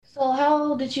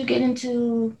how did you get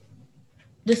into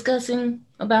discussing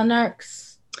about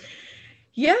narcs?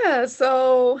 Yeah,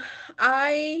 so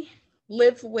I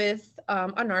live with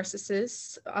a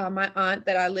narcissist. My aunt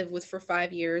that I lived with for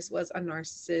 5 years was a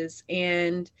narcissist.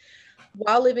 And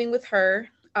while living with her,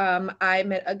 I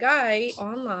met a guy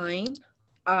online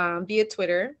via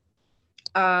Twitter,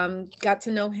 got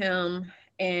to know him.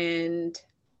 And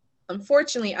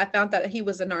unfortunately, I found out that he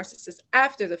was a narcissist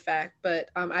after the fact, but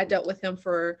I dealt with him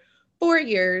for 4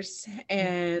 years.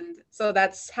 And so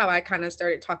that's how I kind of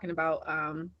started talking about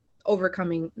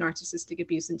overcoming narcissistic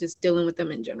abuse and just dealing with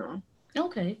them in general.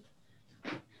 Okay.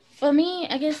 For me,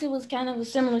 I guess it was kind of a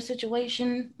similar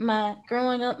situation. My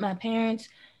growing up, my parents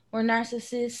were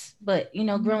narcissists, but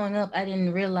growing up, I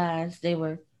didn't realize they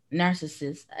were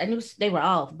narcissists. I knew they were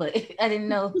off, but I didn't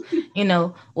know,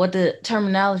 what the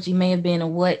terminology may have been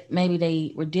or what maybe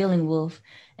they were dealing with.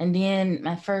 And then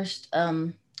my first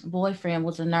boyfriend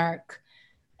was a narc,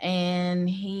 and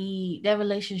that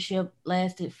relationship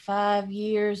lasted 5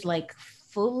 years, like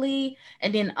fully,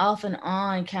 and then off and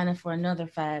on kind of for another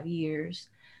 5 years.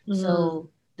 Mm, So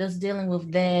just dealing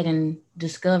with that and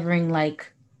discovering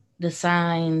like the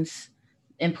signs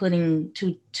and putting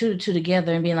two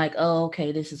together and being like, oh,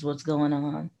 okay, this is what's going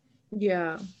on.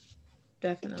 yeah,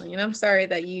 definitely. And I'm sorry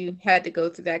that you had to go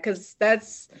through that because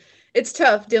it's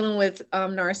tough dealing with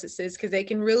narcissists because they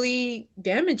can really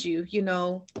damage you,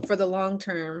 for the long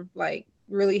term, like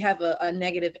really have a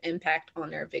negative impact on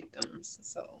their victims.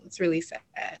 So it's really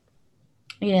sad.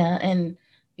 Yeah, and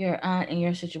your aunt and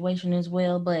your situation as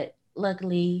well, but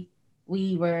luckily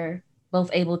we were both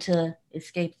able to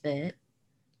escape that.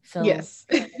 So Yes.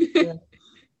 the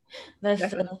that's the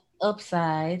Definitely.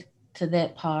 upside to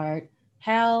that part.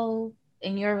 How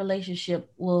in your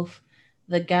relationship with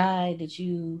the guy did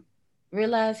you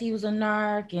realize he was a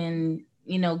narc and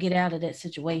get out of that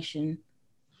situation?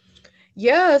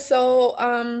 Yeah, so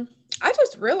I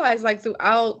just realized like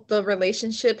throughout the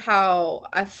relationship how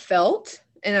I felt,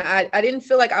 and I didn't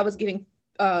feel like I was getting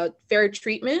fair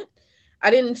treatment. I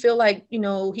didn't feel like,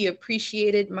 he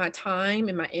appreciated my time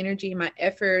and my energy and my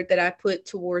effort that I put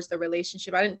towards the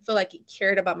relationship. I didn't feel like he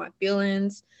cared about my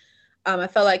feelings. I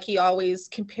felt like he always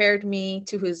compared me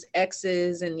to his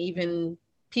exes and even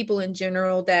people in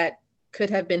general that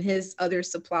could have been his other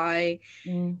supply.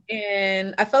 Mm.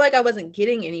 And I felt like I wasn't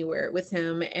getting anywhere with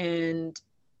him. And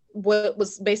what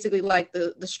was basically like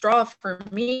the straw for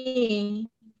me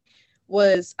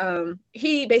was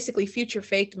he basically future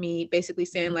faked me, basically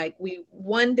saying like we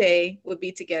one day would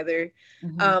be together,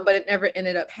 Mm-hmm. but it never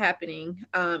ended up happening.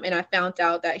 And I found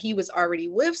out that he was already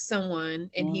with someone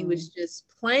and he Mm. was just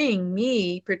playing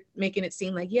me, making it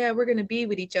seem like, yeah, we're going to be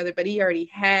with each other. But he already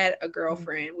had a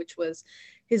girlfriend, which was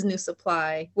his new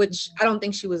supply, which I don't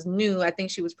think she was new. I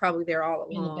think she was probably there all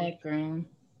In the along. background.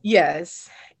 Yes.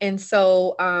 And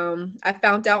so I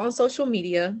found out on social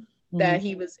media Mm. that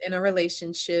he was in a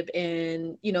relationship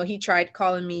and he tried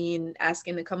calling me and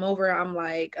asking to come over. I'm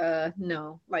like,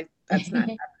 no, like that's not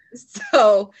happening.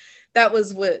 So that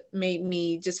was what made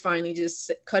me just finally just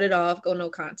cut it off, go no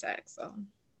contact. So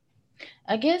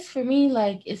I guess for me,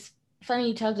 like, it's funny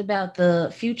you talked about the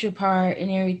future part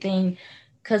and everything,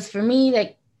 because for me,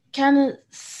 that kind of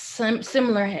something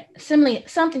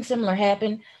similar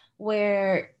happened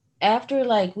where after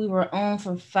like we were on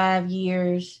for 5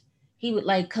 years, he would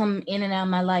like come in and out of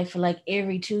my life for like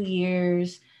every 2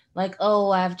 years, like,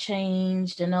 oh, I've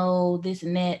changed and oh, this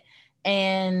and that.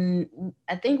 And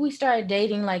I think we started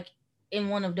dating like in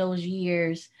one of those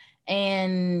years.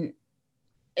 And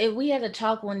we had a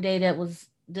talk one day that was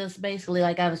just basically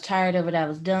like I was tired of it, I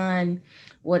was done,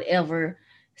 whatever.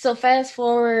 So fast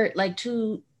forward like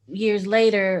 2 years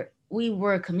later, we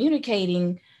were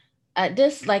communicating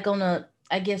this like on a,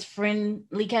 I guess,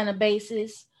 friendly kind of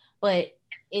basis, but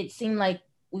it seemed like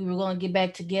we were going to get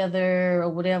back together or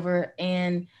whatever.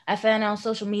 And I found out on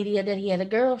social media that he had a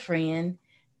girlfriend,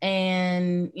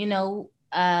 and when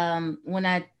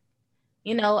I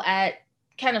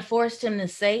kind of forced him to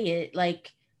say it,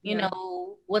 like, yeah.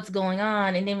 what's going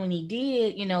on. And then when he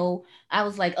did, I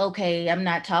was like, okay, I'm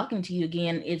not talking to you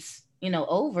again. It's,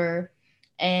 over.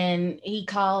 And he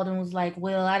called and was like,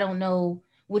 well, I don't know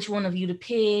which one of you to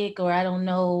pick, or I don't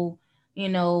know,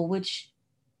 which,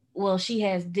 well, she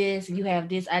has this and you have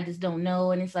this. I just don't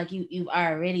know. And it's like, you've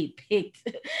already picked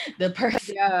the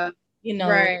person, Yeah.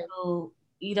 Right. so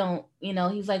you don't,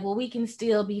 he's like, well, we can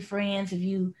still be friends if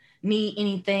you need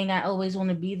anything. I always want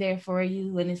to be there for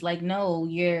you. And it's like, no,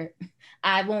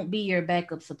 I won't be your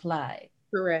backup supply.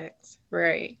 Correct.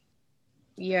 Right.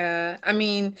 Yeah, I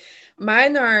mean,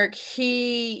 Minarch,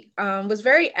 he was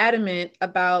very adamant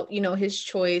about, his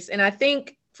choice. And I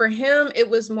think for him, it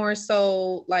was more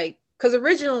so like, because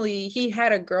originally he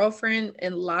had a girlfriend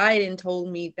and lied and told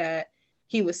me that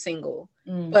he was single.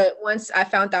 But once I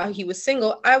found out he was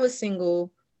single, I was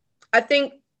single. I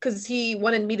think because he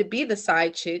wanted me to be the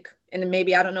side chick, and then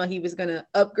maybe, I don't know, he was gonna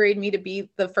upgrade me to be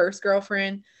the first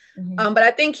girlfriend. Mm-hmm. But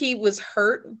I think he was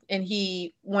hurt and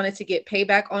he wanted to get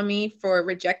payback on me for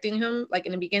rejecting him, like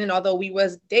in the beginning, although we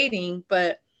was dating.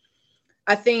 But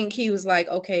I think he was like,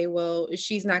 okay, well, if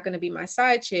she's not going to be my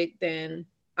side chick, then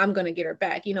I'm going to get her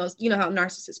back. You know how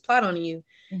narcissists plot on you.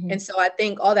 Mm-hmm. And so I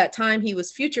think all that time he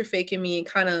was future faking me and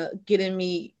kind of getting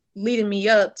me, leading me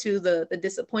up to the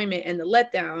disappointment and the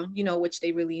letdown, which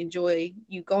they really enjoy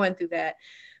you going through that.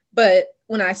 But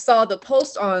when I saw the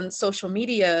post on social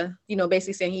media,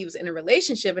 basically saying he was in a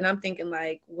relationship, and I'm thinking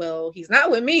like, well, he's not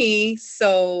with me.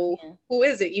 So Yeah. who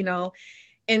is it,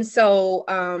 And so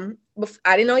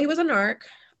I didn't know he was a narc.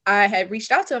 I had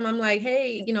reached out to him. I'm like,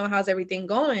 hey, how's everything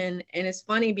going? And it's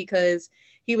funny because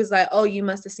he was like, oh, you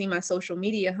must have seen my social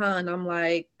media, huh? And I'm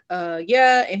like,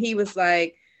 yeah. And he was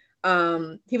like,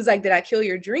 did I kill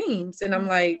your dreams? And I'm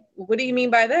like, what do you mean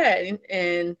by that?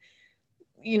 And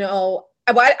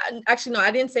actually, no, I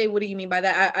didn't say, what do you mean by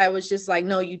that? I was just like,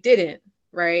 no, you didn't.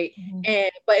 Right. Mm-hmm.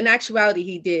 But in actuality,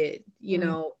 he did,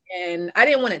 Mm-hmm. and I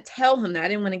didn't want to tell him that. I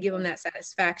didn't want to give him that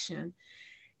satisfaction.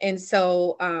 And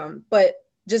so, but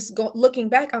just looking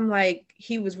back, I'm like,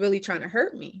 he was really trying to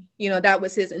hurt me. That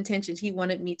was his intentions. He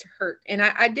wanted me to hurt. And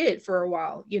I did for a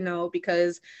while,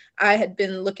 because I had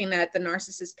been looking at the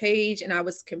narcissist page and I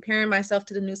was comparing myself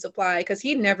to the new supply, because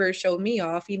he never showed me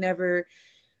off. He never,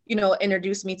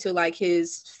 introduced me to like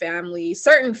his family,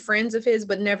 certain friends of his,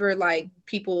 but never like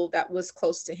people that was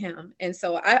close to him. And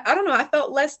so I don't know, I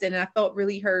felt less than, and I felt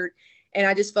really hurt. And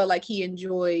I just felt like he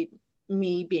enjoyed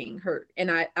me being hurt. And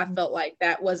I felt like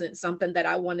that wasn't something that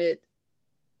I wanted.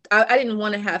 I didn't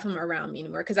want to have him around me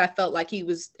anymore, because I felt like he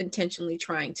was intentionally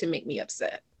trying to make me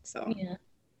upset. So Yeah.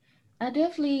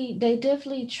 They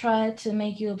definitely tried to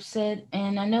make you upset.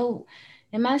 And I know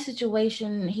in my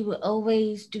situation, he would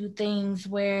always do things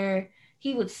where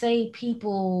he would say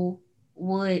people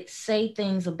would say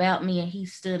things about me and he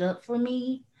stood up for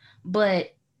me.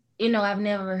 But, I've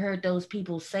never heard those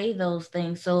people say those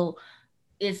things. So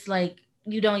it's like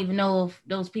you don't even know if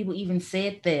those people even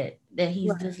said that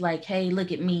he's right. just like, hey,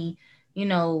 look at me,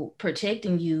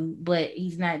 protecting you, but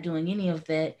he's not doing any of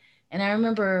that. And I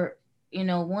remember,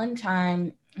 one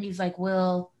time he's like,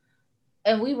 well,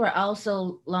 and we were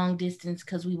also long distance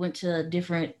because we went to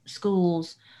different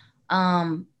schools.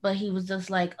 But he was just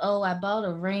like, oh, I bought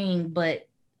a ring, but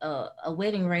a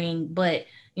wedding ring, but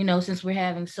since we're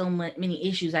having so many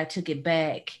issues, I took it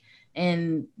back,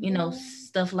 and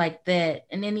stuff like that.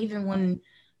 And then even when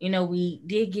we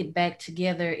did get back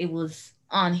together, it was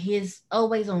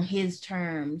always on his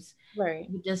terms. Right.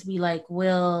 He would just be like,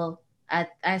 well,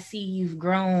 I see you've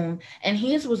grown, and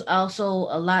his was also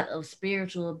a lot of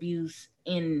spiritual abuse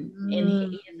in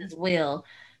Mm. his as well,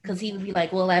 because he would be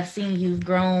like, well, I've seen you've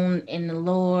grown in the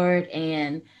Lord,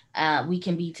 and we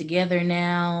can be together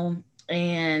now,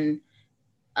 and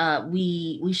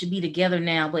we should be together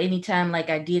now. But anytime like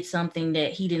I did something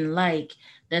that he didn't like,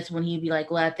 that's when he'd be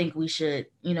like, well, I think we should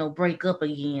break up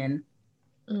again.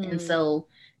 And Mm. so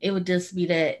it would just be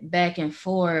that back and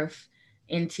forth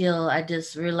until I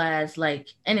just realized, like,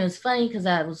 and it was funny because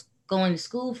I was going to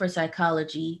school for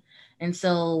psychology. And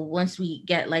so once we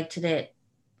got like to that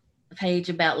page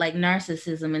about like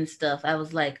narcissism and stuff, I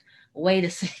was like, wait a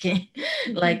second.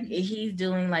 Like he's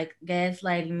doing like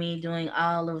gaslighting me, doing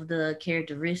all of the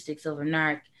characteristics of a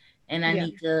narc. And I Yeah.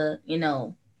 need to,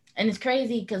 and it's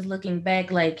crazy because looking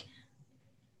back, like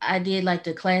I did like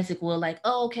the classic, well, like,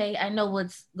 oh, okay, I know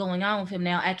what's going on with him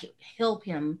now. I can help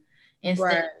him instead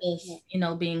Right. of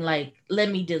just, being like, let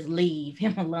me just leave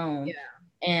him alone. Yeah.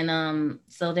 And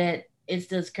so that it's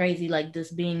just crazy, like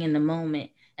just being in the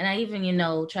moment. And I even,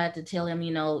 tried to tell him,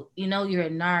 you're a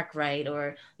narc, right?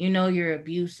 Or you're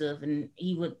abusive. And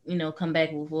he would, come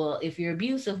back with, well, if you're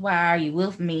abusive, why are you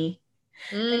with me?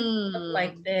 And stuff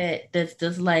like Mm. that. That's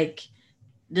just like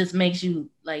this makes you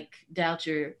like doubt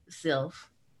yourself.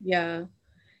 Yeah.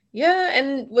 Yeah,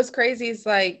 and what's crazy is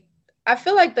like, I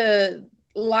feel like a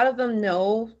lot of them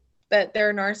know that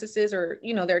they're narcissists, or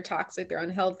they're toxic, they're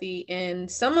unhealthy, and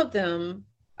some of them,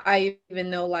 I even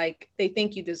know, like, they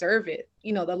think you deserve it.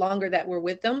 The longer that we're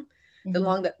with them, the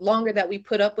Hmm. longer that we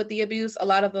put up with the abuse, a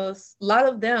lot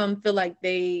of them feel like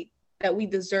that we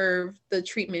deserve the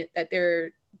treatment that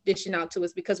they're dishing out to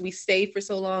us, because we stayed for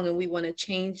so long and we want to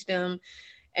change them,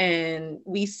 and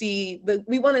we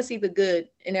want to see the good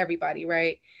in everybody,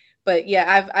 right? But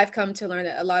yeah, I've come to learn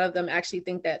that a lot of them actually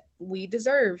think that we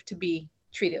deserve to be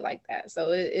treated like that.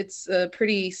 So it's a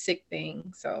pretty sick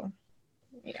thing. So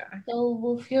yeah. So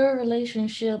with your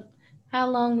relationship, how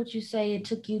long would you say it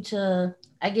took you to,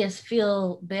 I guess,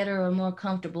 feel better or more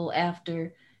comfortable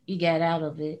after you got out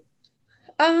of it?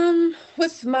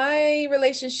 With my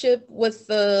relationship with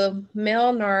the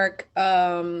male narc,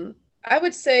 I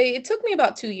would say it took me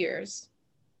about 2 years.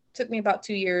 Took me about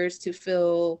 2 years to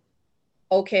feel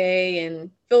okay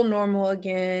and feel normal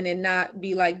again and not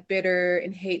be like bitter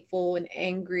and hateful and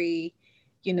angry,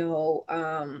 you know.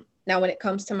 Now when it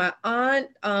comes to my aunt,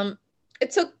 it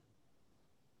took,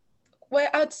 well,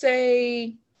 I'd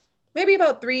say maybe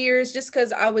about 3 years, just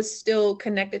because I was still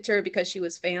connected to her because she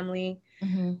was family.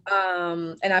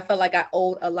 Mm-hmm. And I felt like I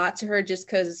owed a lot to her just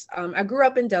because I grew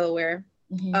up in Delaware.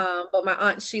 Mm-hmm. But my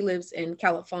aunt, she lives in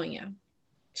California.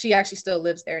 She actually still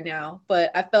lives there now, but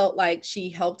I felt like she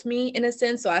helped me in a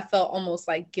sense. So I felt almost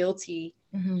like guilty,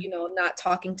 Mm-hmm. not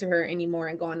talking to her anymore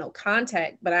and going no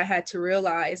contact. But I had to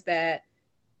realize that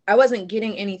I wasn't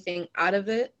getting anything out of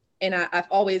it. And I've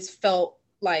always felt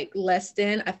like less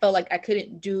than. I felt like I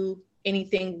couldn't do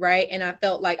anything right. And I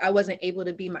felt like I wasn't able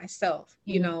to be myself.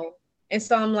 Mm-hmm. And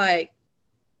so I'm like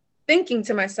thinking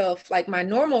to myself, like my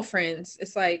normal friends,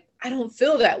 it's like, I don't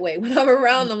feel that way when I'm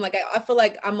around them. Like, I feel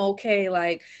like I'm okay.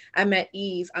 Like, I'm at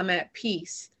ease, I'm at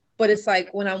peace. But it's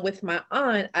like when I'm with my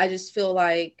aunt, I just feel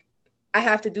like I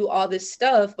have to do all this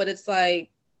stuff, but it's like,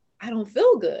 I don't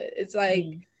feel good. It's like,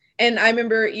 Mm-hmm. and I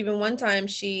remember even one time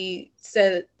she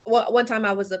said, well, one time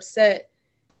I was upset,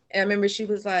 and I remember she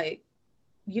was like,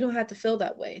 you don't have to feel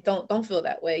that way. Don't feel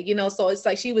that way. So it's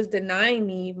like she was denying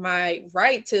me my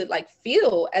right to like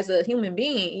feel as a human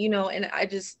being. And I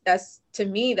just, that's, to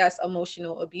me, that's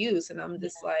emotional abuse. And I'm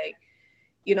just like,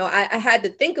 I had to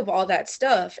think of all that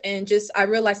stuff, and just I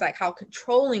realized like how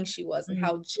controlling she was and Mm-hmm.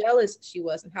 how jealous she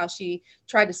was and how she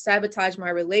tried to sabotage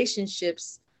my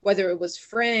relationships, whether it was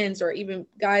friends or even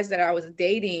guys that I was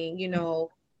dating.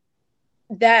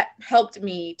 That helped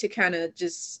me to kind of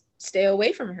just stay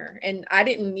away from her. And I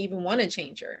didn't even want to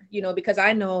change her, because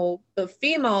I know the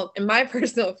female, in my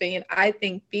personal opinion, I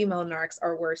think female narcs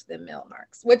are worse than male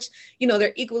narcs, which,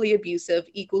 they're equally abusive,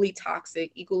 equally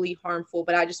toxic, equally harmful.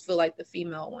 But I just feel like the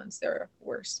female ones, they're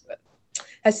worse. But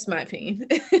that's just my opinion.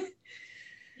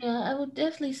 Yeah, I would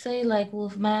definitely say like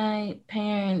with my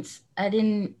parents, I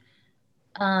didn't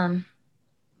um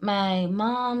my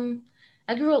mom,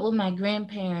 I grew up with my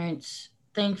grandparents,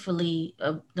 thankfully,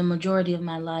 the majority of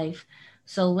my life.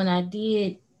 So when I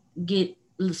did get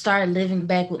start living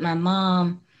back with my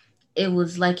mom, it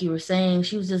was like you were saying,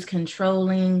 she was just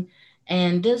controlling.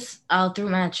 And this all through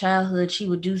my childhood, she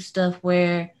would do stuff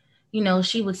where,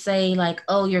 she would say, like,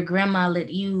 oh, your grandma let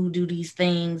you do these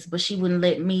things, but she wouldn't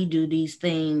let me do these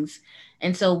things.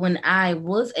 And so when I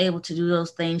was able to do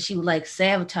those things, she would like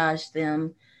sabotage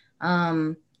them.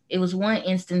 Um, it was one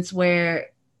instance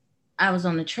where I was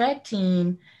on the track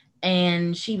team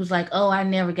and she was like, oh, I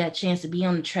never got a chance to be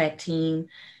on the track team.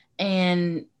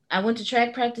 And I went to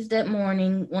track practice that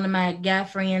morning. One of my guy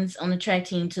friends on the track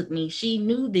team took me. She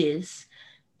knew this.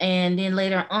 And then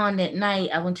later on that night,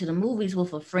 I went to the movies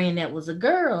with a friend that was a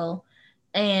girl.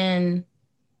 And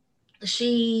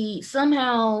she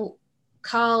somehow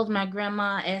called my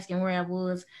grandma asking where I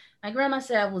was. My grandma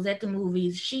said I was at the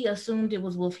movies. She assumed it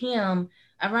was with him.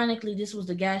 Ironically, this was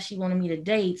the guy she wanted me to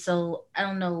date, so I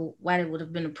don't know why that would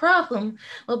have been a problem.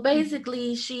 But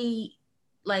basically, she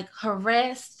like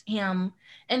harassed him,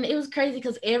 and it was crazy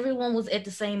because everyone was at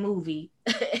the same movie.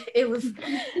 It was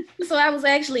so I was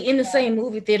actually in the same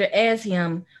movie theater as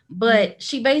him, but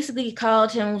she basically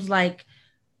called him, was like,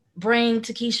 bring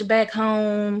Takesha back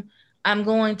home. I'm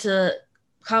going to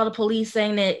call the police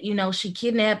saying that,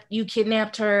 you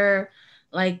kidnapped her,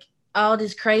 like all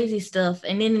this crazy stuff.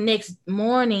 And then the next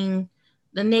morning,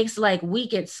 the next like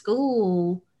week at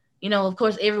school, of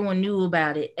course, everyone knew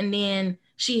about it. And then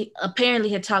she apparently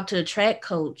had talked to the track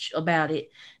coach about it.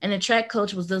 And the track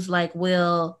coach was just like,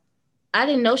 well, I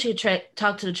didn't know she had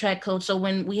talked to the track coach. So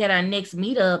when we had our next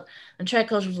meetup, the track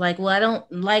coach was like, well, I don't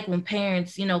like when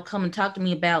parents, come and talk to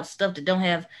me about stuff that don't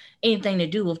have anything to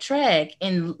do with track,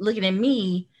 and looking at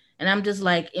me, and I'm just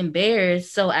like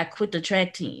embarrassed. So I quit the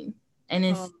track team. And Oh,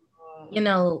 it's, you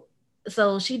know,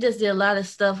 so she just did a lot of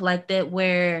stuff like that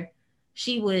where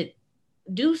she would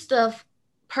do stuff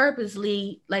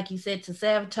purposely, like you said, to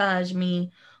sabotage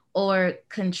me or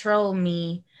control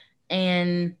me.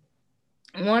 And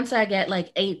once I got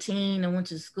like 18 and went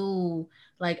to school,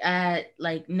 like I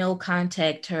like no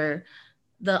contact her.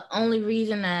 The only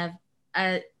reason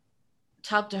I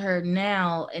talk to her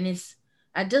now, and it's,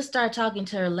 I just started talking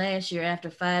to her last year after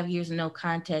 5 years of no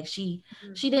contact. She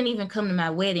didn't even come to my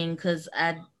wedding because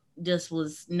I just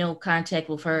was no contact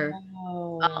with her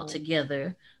Wow.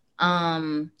 altogether.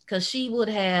 Mm. Because she would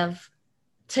have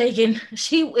taken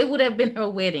it would have been her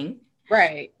wedding.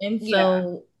 Right. And Yeah.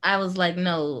 so I was like,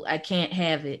 no, I can't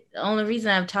have it. The only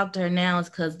reason I've talked to her now is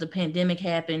because the pandemic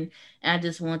happened. And I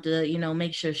just want to,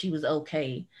 make sure she was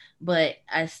okay. But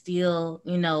I still,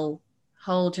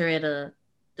 hold her at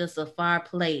just a far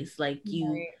place. Like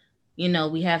Right.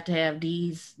 we have to have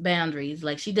these boundaries.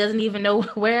 Like she doesn't even know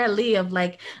where I live.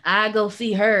 Like I go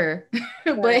see her,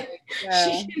 but Right. she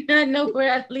Yeah. should not know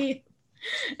where I live.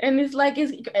 And it's like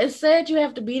it's sad you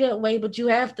have to be that way, but you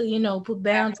have to, put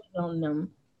boundaries on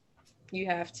them. You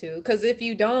have to, because if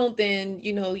you don't, then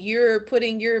you're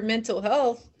putting your mental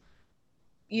health,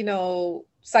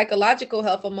 psychological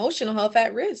health, emotional health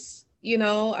at risk.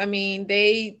 I mean,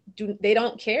 they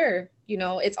don't care.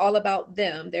 It's all about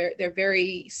them. They're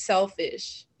very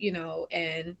selfish.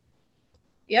 And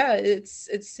yeah, it's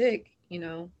sick.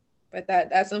 But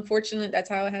that's unfortunate. That's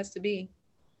how it has to be.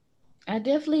 I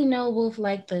definitely know with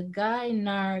like the guy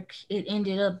narc, it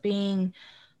ended up being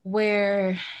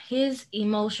where his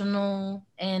emotional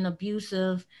and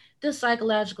abusive, the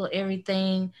psychological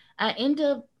everything. I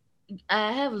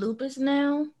have lupus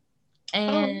now, Oh,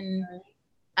 and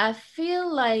I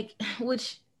feel like,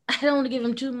 which I don't want to give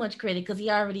him too much credit because he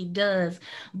already does,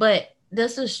 but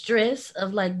that's the stress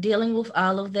of like dealing with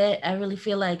all of that. I really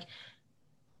feel like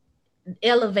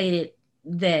elevated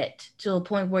that to a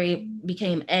point where it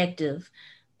became active.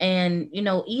 And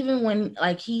even when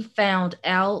like he found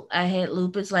out I had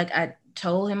lupus, like I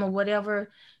told him or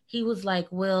whatever, he was like,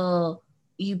 well,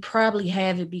 you probably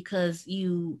have it because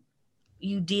you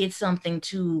did something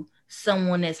to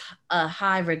someone that's a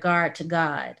high regard to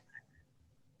God.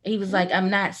 He was like, I'm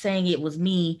not saying it was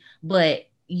me, but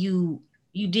you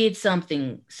did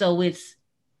something, so it's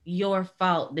your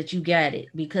fault that you got it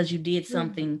because you did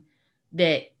something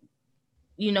that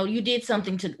you did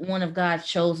something to one of God's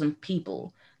chosen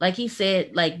people. Like he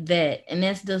said like that. And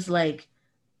that's just like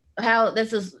how that's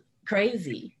just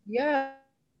crazy. yeah.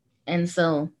 And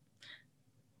so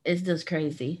it's just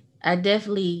crazy. I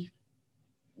definitely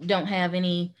don't have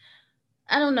any,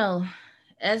 I don't know.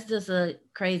 That's just a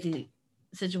crazy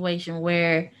situation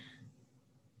where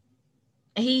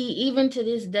he, even to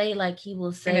this day, like he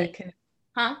will say, Internet connection.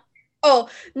 huh? Oh,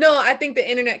 no, I think the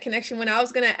internet connection. When I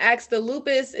was gonna ask, the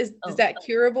lupus is Oh, that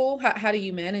curable? How do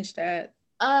you manage that?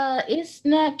 it's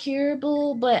not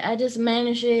curable, but I just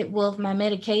manage it with my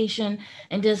medication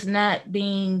and just not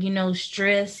being,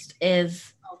 stressed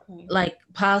as Okay. like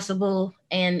possible.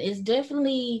 And it's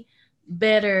definitely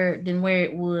better than where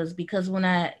it was because when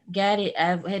I got it,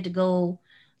 I had to go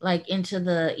like into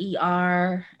the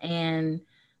ER and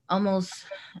almost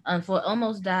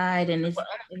almost died, and it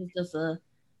was just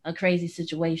a crazy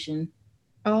situation.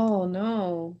 Oh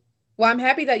no. Well, I'm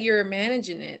happy that you're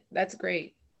managing it. That's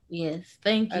great. Yes,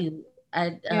 thank Uh, you.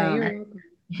 I yeah, you're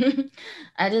welcome.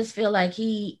 I just feel like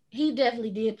he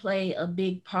definitely did play a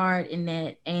big part in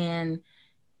that. And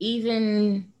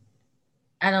even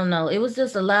I don't know, it was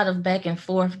just a lot of back and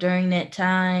forth during that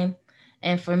time.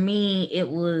 And for me, it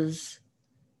was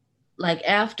like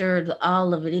after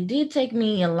all of it, it did take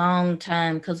me a long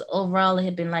time because overall it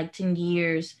had been like 10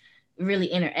 years really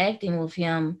interacting with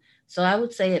him. So I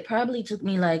would say it probably took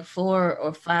me like 4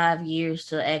 or 5 years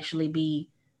to actually be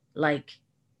like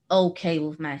okay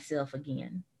with myself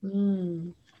again.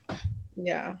 Mm,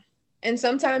 yeah. And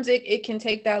sometimes it can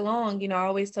take that long. I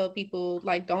always tell people,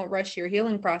 like, don't rush your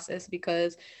healing process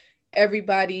because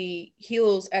everybody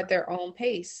heals at their own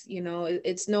pace.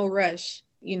 It's no rush,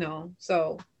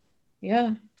 So,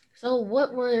 yeah. So,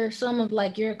 what were some of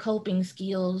like your coping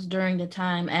skills during the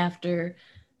time after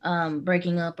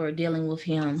breaking up or dealing with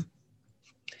him?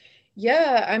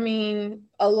 Yeah, I mean,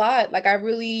 a lot. Like I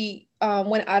really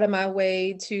went out of my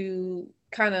way to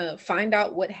kind of find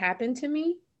out what happened to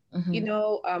me. Hmm.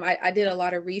 I did a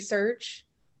lot of research,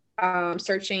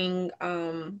 searching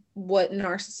what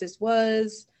narcissist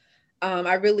was.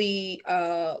 I really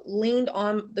leaned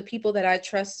on the people that I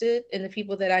trusted and the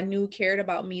people that I knew cared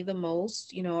about me the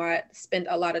most. I spent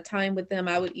a lot of time with them.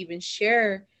 I would even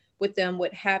share with them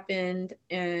what happened.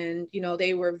 And,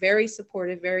 they were very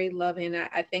supportive, very loving.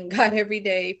 I thank God every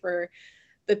day for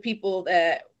the people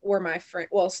that were my friend.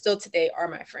 Well, still today are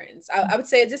my friends. I would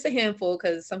say just a handful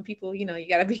because some people, you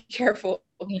got to be careful.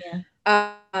 Yeah.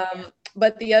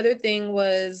 But the other thing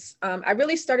was, I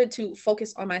really started to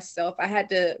focus on myself. I had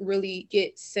to really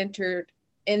get centered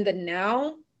in the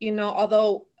now,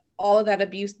 although all of that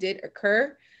abuse did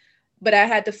occur, but I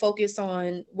had to focus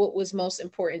on what was most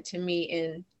important to me,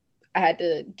 and I had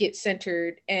to get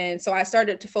centered. And so I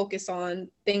started to focus on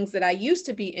things that I used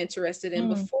to be interested in Mm.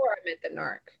 before I met the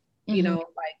narc. you Mm-hmm. know,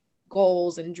 like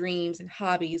goals and dreams and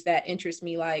hobbies that interest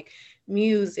me, like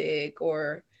music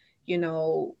or, you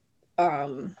know,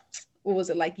 um, what was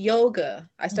it, like yoga.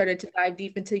 I started to dive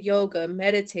deep into yoga,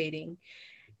 meditating,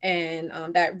 and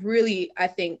that really, I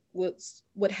think, was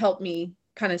what helped me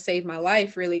kind of save my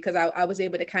life, really, because I was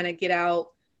able to kind of get out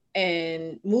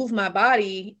and move my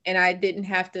body, and I didn't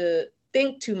have to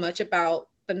think too much about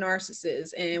the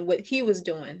narcissist and what he was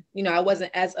doing. You know, I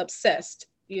wasn't as obsessed,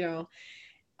 you know.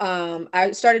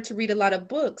 I started to read a lot of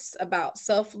books about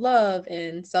self-love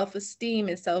and self-esteem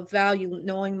and self-value,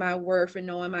 knowing my worth and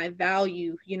knowing my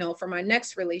value, you know, for my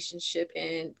next relationship,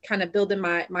 and kind of building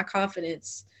my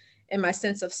confidence and my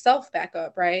sense of self back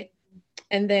up, right?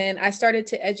 And then I started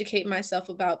to educate myself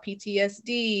about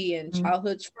PTSD and Mm-hmm.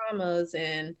 childhood traumas,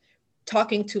 and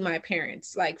talking to my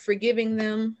parents, like forgiving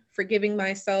them, forgiving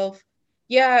myself.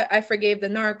 Yeah, I forgave the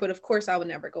narc, but of course I would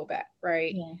never go back,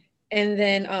 right? Yeah. And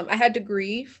then I had to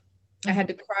grieve. I Mm-hmm. had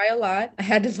to cry a lot. I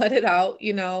had to let it out.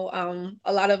 You know,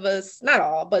 a lot of us, not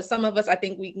all, but some of us, I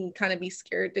think we can kind of be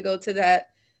scared to go to that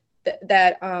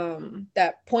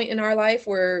point in our life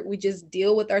where we just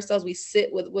deal with ourselves. We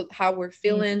sit with how we're Yeah.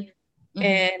 feeling, Mm-hmm.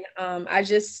 and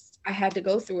I had to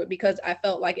go through it, because I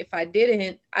felt like if I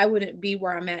didn't, I wouldn't be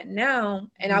where I'm at now,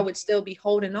 and I Mm-hmm. would still be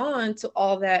holding on to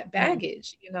all that Yeah.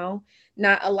 baggage, you know,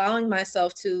 not allowing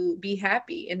myself to be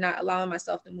happy and not allowing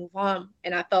myself to move on.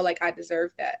 And I felt like I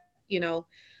deserved that, you know.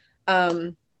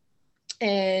 Um,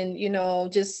 and you know,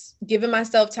 just giving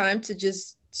myself time to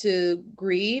just to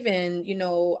grieve. And you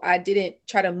know, I didn't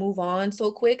try to move on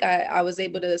so quick. I was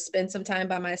able to spend some time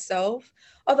by myself,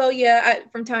 although yeah,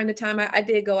 from time to time I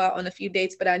did go out on a few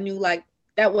dates, but I knew like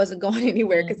that wasn't going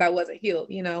anywhere Yeah. because I wasn't healed,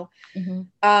 you know. Mm-hmm.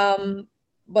 um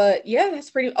but yeah, that's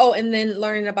pretty. Oh, and then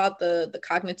learning about the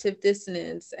cognitive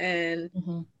dissonance, and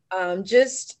Mm-hmm.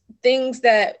 just things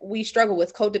that we struggle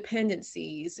with,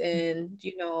 codependencies, and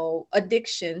you know,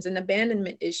 addictions and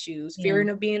abandonment issues, Yeah. fearing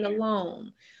of being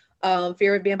alone,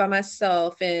 fear of being by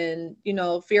myself, and you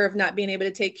know, fear of not being able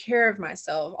to take care of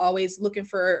myself, always looking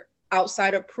for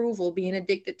outside approval, being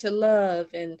addicted to love,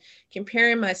 and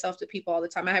comparing myself to people all the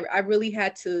time. I really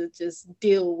had to just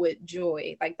deal with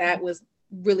joy. Like that was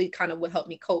really kind of what helped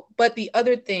me cope. But the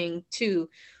other thing too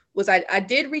was I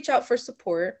did reach out for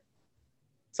support,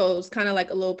 so it was kind of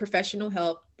like a little professional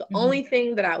help. The Mm-hmm. only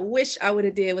thing that I wish I would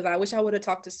have did was I wish I would have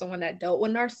talked to someone that dealt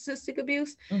with narcissistic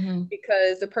abuse, Mm-hmm.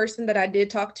 because the person that I did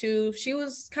talk to, she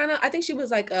was kind of, I think she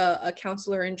was like a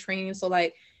counselor in training. So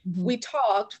like Mm-hmm. we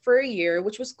talked for a year,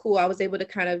 which was cool. I was able to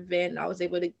kind of vent. I was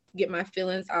able to get my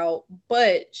feelings out,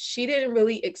 but she didn't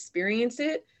really experience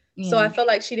it. So I Yeah. felt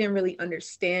like she didn't really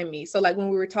understand me. So like when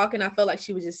we were talking, I felt like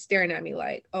she was just staring at me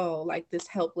like, oh, like this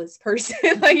helpless person.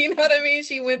 Like, you know what I mean?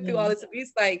 She went through all Yeah. this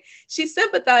abuse. Like she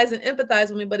sympathized and empathized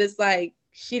with me, but it's like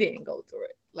she didn't go through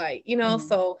it. Like, you know, Yeah.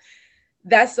 so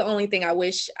that's the only thing I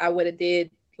wish I would have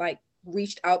did, like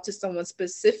reached out to someone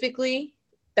specifically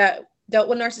that dealt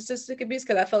with narcissistic abuse,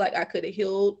 because I felt like I could have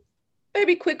healed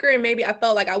maybe quicker, and maybe I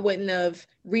felt like I wouldn't have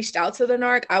reached out to the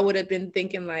narc. I would have been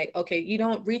thinking like, okay, you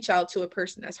don't reach out to a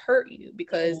person that's hurt you, Yeah.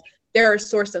 because they're a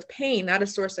source of pain, not a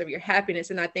source of your happiness.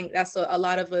 And I think that's a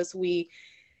lot of us,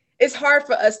 it's hard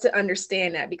for us to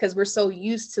understand that, because we're so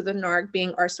used to the narc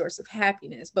being our source of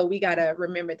happiness, but we got to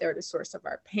remember they're the source of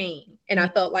our pain. And I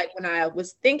Yeah. felt like when I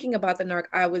was thinking about the narc,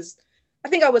 I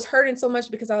think I was hurting so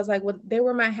much because I was like, well, they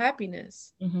were my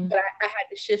happiness, Mm-hmm. but I had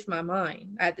to shift my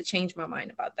mind. I had to change my mind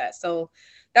about that. So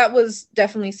that was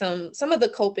definitely some of the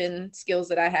coping skills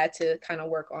that I had to kind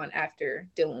of work on after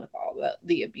dealing with all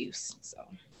the abuse. So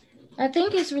I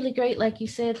think it's really great, like you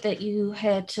said, that you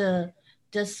had to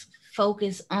just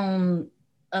focus on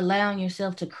allowing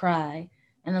yourself to cry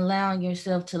and allowing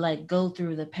yourself to like go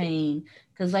through the pain.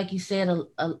 Because, like you said,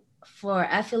 for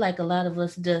I feel like a lot of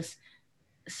us just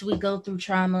so we go through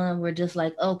trauma. We're just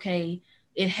like, okay,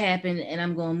 it happened, and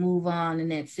I'm gonna move on,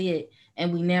 and that's it.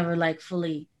 And we never like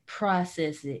fully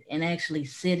process it and actually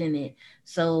sit in it.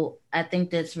 So I think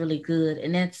that's really good,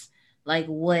 and that's like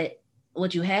what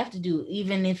you have to do,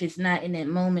 even if it's not in that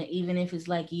moment, even if it's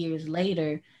like years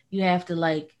later. You have to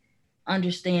like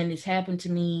understand this happened to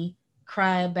me,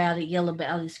 cry about it, yell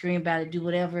about it, scream about it, do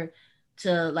whatever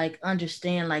to like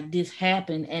understand like this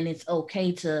happened, and it's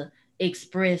okay to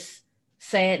express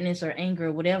sadness or anger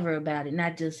or whatever about it,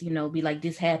 not just be like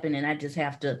this happened and I just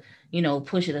have to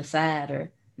push it aside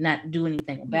or not do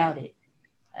anything about it.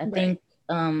 i right, think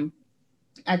um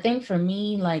I think for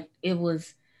me, like it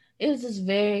was just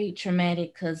very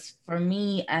traumatic because for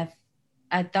me,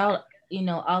 I thought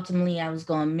ultimately I was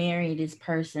going to marry this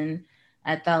person.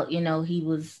 I thought he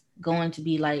was going to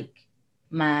be like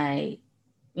my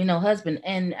husband.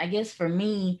 And I guess for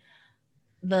me,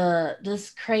 the this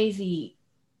crazy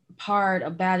part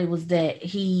about it was that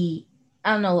he,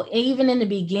 I don't know, even in the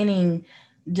beginning,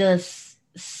 just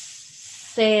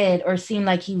said or seemed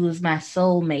like he was my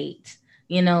soulmate.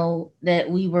 You know, that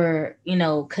we were, you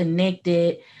know,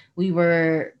 connected. We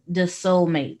were just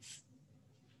soulmates.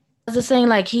 I was just saying,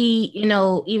 like, he, you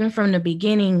know, even from the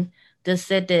beginning, just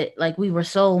said that, like, we were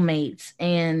soulmates.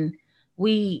 And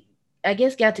we, I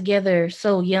guess, got together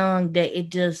so young that it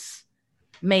just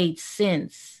made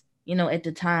sense, you know, at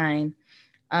the time.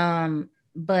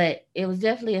 But it was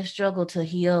definitely a struggle to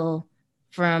heal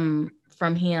from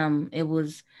him. It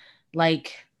was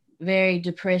like very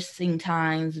depressing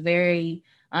times, very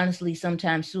honestly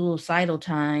sometimes suicidal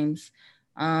times.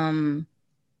 Um,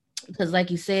 because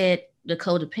like you said, the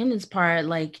codependence part,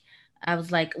 like I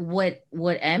was like, what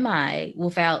am I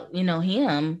without, you know,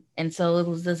 him? And so it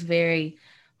was just very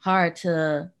hard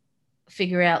to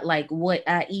figure out like what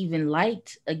I even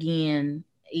liked again,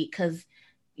 because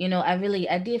you know I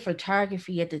did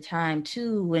photography at the time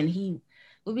too, when he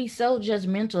would be so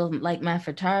judgmental of like my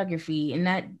photography. And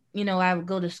that, you know, I would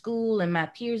go to school and my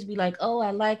peers be like, oh,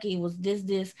 I like it, it was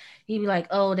this. He'd be like,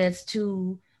 oh, that's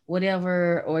too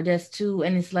whatever, or that's too.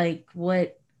 And it's like,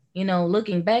 what, you know,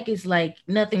 looking back, it's like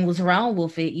nothing was wrong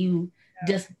with it. You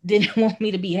just didn't want me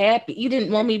to be happy. You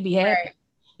didn't want me to be happy. Right.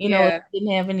 You know, it Yeah.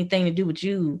 didn't have anything to do with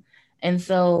you. And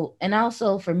so, and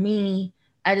also for me,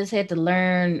 I just had to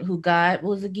learn who God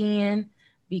was again,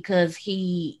 because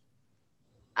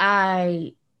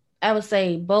I, I would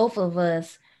say both of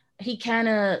us, he kind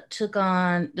of took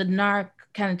on, the narc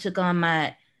kind of took on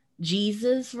my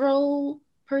Jesus role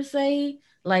per se.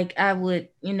 Like I would,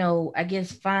 you know, I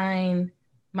guess find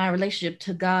my relationship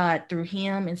to God through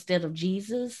him instead of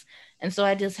Jesus. And so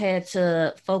I just had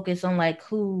to focus on like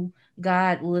who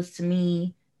God was to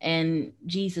me and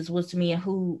Jesus was to me, and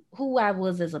who I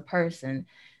was as a person.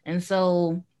 And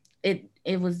so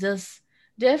it was just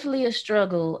definitely a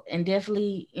struggle, and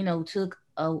definitely, you know, took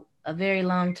a very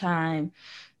long time.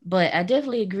 But I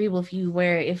definitely agree with you,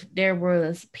 where if there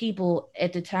was people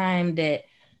at the time that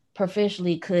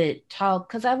professionally could talk,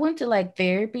 because I went to like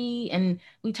therapy and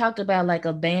we talked about like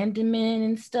abandonment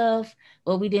and stuff,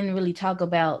 but we didn't really talk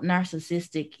about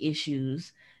narcissistic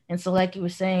issues. And so like you were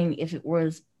saying, if it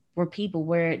was were people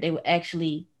where they would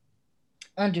actually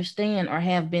understand or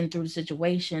have been through the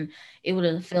situation, it would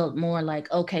have felt more like,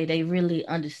 okay, they really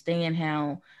understand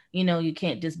how, you know, you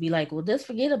can't just be like, well, just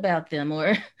forget about them,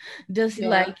 or just Yeah.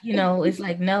 like, you know, it's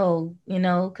like, no, you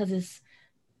know, because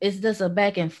it's just a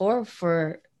back and forth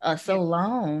for Yeah. so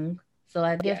long. So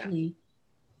I Yeah. definitely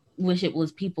wish it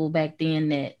was people back then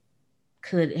that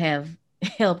could have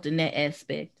helped in that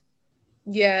aspect.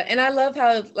 Yeah. And I love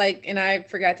how, like, and I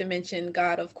forgot to mention,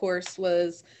 God, of course,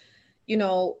 was,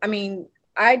 I mean,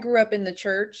 I grew up in the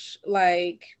church,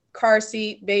 like car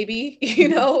seat baby,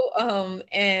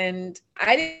 and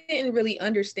I didn't really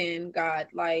understand God,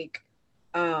 like,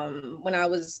 when I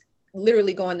was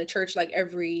literally going to church like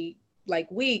every like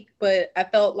week. But I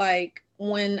felt like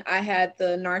when I had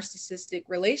the narcissistic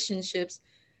relationships,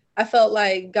 I felt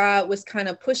like God was kind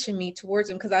of pushing me towards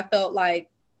him, because I felt like,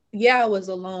 yeah, I was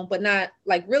alone, but not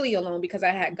like really alone, because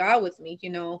I had God with me.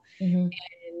 Hmm. And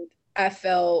I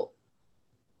felt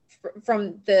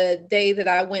from the day that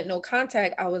I went no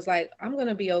contact, I was like, I'm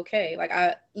gonna be okay. Like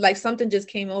I like something just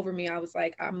came over me. I was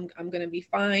like, I'm gonna be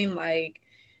fine.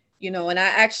 And I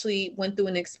actually went through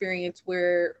an experience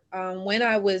where when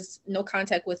I was no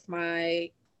contact with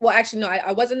my well, actually no,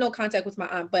 I wasn't no contact with my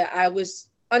aunt, but I was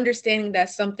understanding that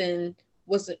something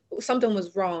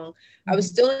was wrong. I was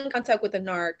Hmm. still in contact with a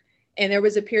narc, and there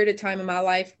was a period of time in my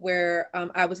life where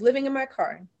I was living in my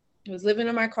car. I was living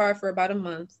in my car for about a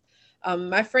month.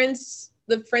 My friends,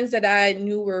 the friends that I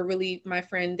knew were really my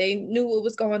friend, they knew what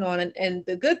was going on. And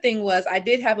the good thing was I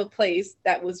did have a place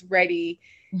that was ready.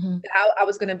 Hmm. I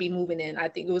was going to be moving in. I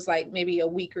think it was like maybe a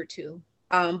week or two.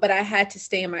 But I had to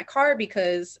stay in my car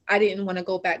because I didn't want to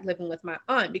go back living with my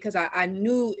aunt, because I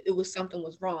knew it was something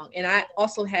was wrong. And I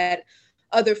also had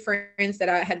other friends that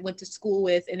I had went to school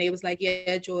with, and they was like,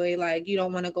 yeah, Joy, like you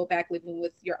don't want to go back living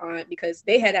with your aunt, because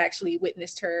they had actually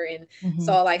witnessed her and Hmm.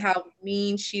 saw like how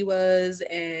mean she was,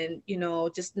 and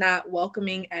just not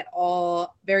welcoming at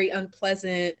all, very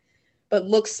unpleasant, but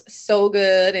looks so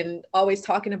good and always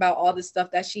talking about all the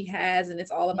stuff that she has, and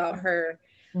it's all about her.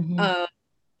 Hmm. um,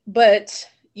 but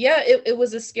yeah, it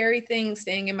was a scary thing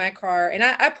staying in my car, and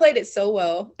I played it so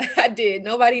well. I did.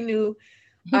 Nobody knew.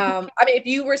 I mean, if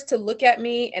you were to look at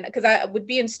me, and because I would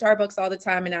be in Starbucks all the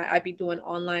time, and I'd be doing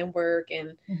online work,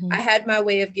 and Hmm. I had my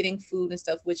way of getting food and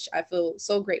stuff, which I feel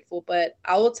so grateful. But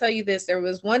I will tell you this: there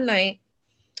was one night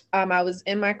I was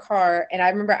in my car and I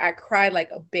remember I cried like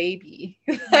a baby.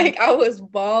 Like I was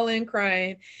bawling,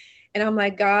 crying. And I'm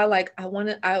like, God, like I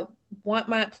want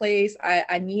my place.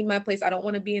 I need my place. I don't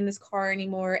want to be in this car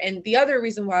anymore. And the other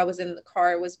reason why I was in the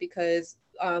car was because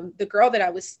the girl that I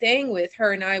was staying with,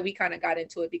 her and I, we kind of got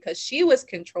into it because she was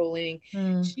controlling.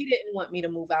 Mm. She didn't want me to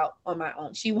move out on my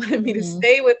own. She wanted me to Mm-hmm.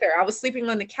 stay with her. I was sleeping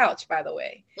on the couch, by the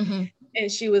way. Mm-hmm.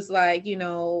 And she was like, you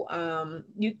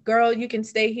girl, you can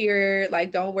stay here.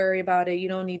 Like, don't worry about it. You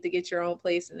don't need to get your own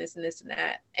place and this and this and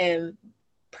that. And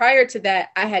prior to that,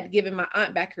 I had given my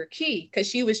aunt back her key because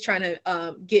she was trying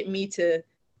to get me to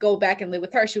go back and live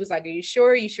with her. She was like, are you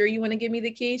sure? You sure you want to give me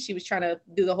the key? She was trying to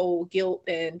do the whole guilt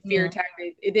and fear Yeah.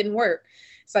 tactic. It didn't work.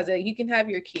 So I said, you can have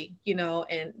your key,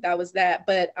 and that was that.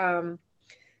 But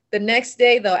the next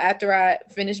day though, after I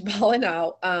finished balling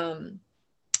out,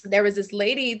 there was this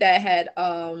lady that had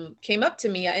came up to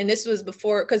me, and this was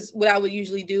before, because what I would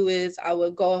usually do is I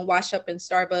would go and wash up in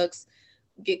Starbucks,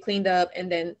 get cleaned up,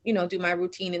 and then do my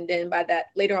routine, and then by that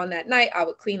later on that night I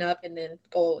would clean up and then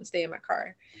go and stay in my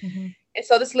car. Mm-hmm. And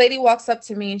so this lady walks up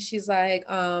to me and she's like,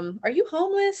 are you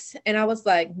homeless? And I was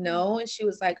like, no. And she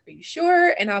was like, are you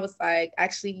sure? And I was like,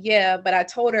 actually, yeah. But I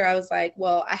told her, I was like,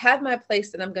 well, I have my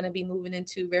place that I'm going to be moving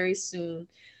into very soon.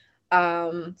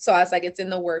 So I was like, it's in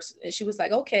the works. And she was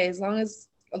like, okay, as long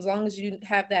as you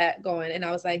have that going. And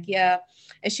I was like, yeah.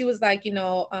 And she was like,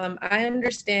 I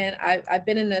understand. I've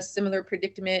been in a similar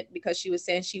predicament, because she was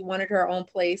saying she wanted her own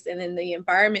place. And in the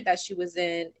environment that she was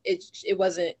in, it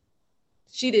wasn't,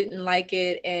 she didn't like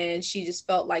it. And she just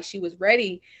felt like she was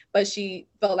ready, but she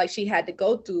felt like she had to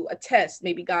go through a test.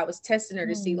 Maybe God was testing her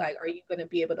to see, like, are you going to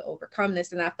be able to overcome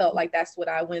this? And I felt like that's what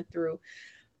I went through.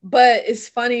 But it's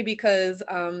funny because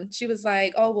she was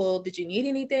like, oh, well, did you need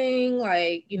anything?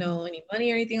 Like, any money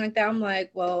or anything like that? I'm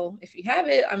like, well, if you have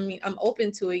it, I mean, I'm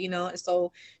open to it, And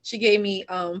so she gave me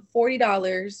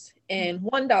 $40 and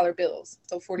 $1 bills.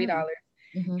 So $40.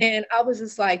 Mm-hmm. And I was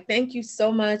just like, thank you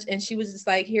so much. And she was just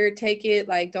like, here, take it.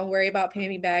 Like, don't worry about paying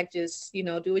me back. Just,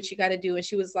 do what you got to do. And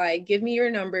she was like, give me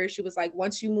your number. She was like,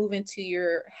 once you move into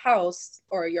your house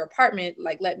or your apartment,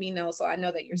 like, let me know so I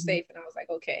know that you're Mm-hmm. safe. And I was like,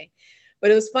 okay.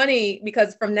 But it was funny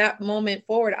because from that moment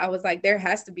forward, I was like, there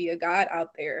has to be a God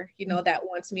out there, that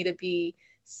wants me to be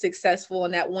successful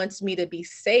and that wants me to be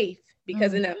safe.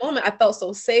 Because in that moment, I felt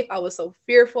so safe. I was so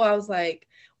fearful. I was like,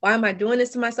 why am I doing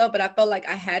this to myself? But I felt like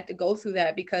I had to go through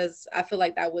that because I feel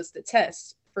like that was the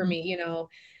test for me,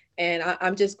 and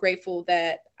I'm just grateful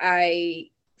that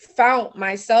I found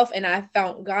myself and I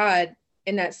found God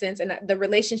in that sense. And the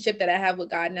relationship that I have with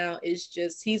God now is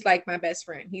just, he's like my best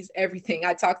friend. He's everything.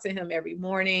 I talk to him every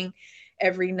morning,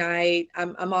 every night.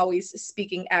 I'm always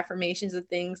speaking affirmations of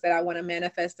things that I want to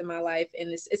manifest in my life. And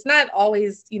it's not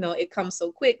always, it comes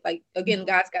so quick. Like, again,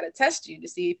 God's got to test you to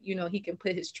see if, he can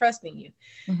put his trust in you,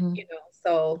 Mm-hmm.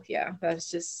 So yeah, that's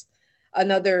just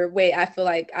another way I feel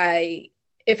like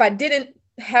if I didn't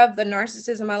have the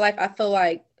narcissism in my life, I feel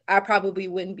like I probably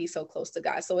wouldn't be so close to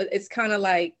God. So it's kind of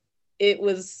like, it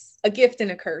was a gift and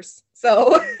a curse.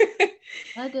 So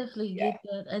I definitely yeah. get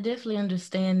that. I definitely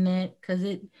understand that because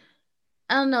I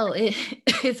don't know,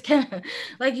 it's kind of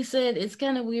like you said, it's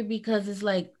kind of weird because it's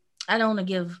like I don't want to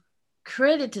give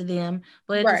credit to them,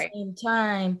 but at the Right. same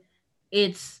time,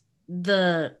 it's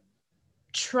the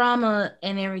trauma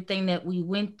and everything that we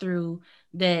went through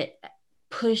that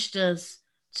pushed us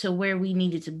to where we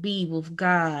needed to be with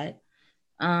God.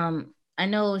 I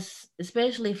know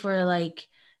especially for like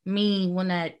me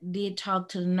when I did talk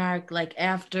to the narc, like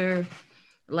after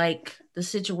like the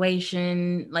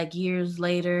situation, like years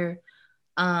later,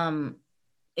 um,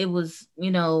 it was,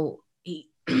 he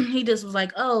he just was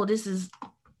like, oh, this is,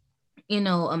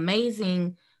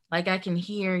 amazing. Like I can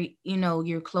hear,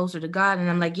 you're closer to God. And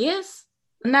I'm like, yes,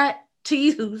 not to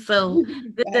you. So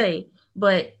good day.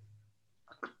 But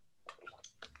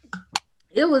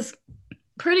it was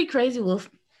pretty crazy with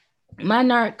my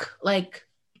narc. Like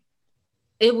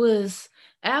it was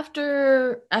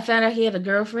after I found out he had a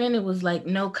girlfriend, it was like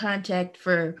no contact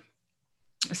for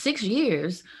 6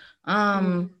 years.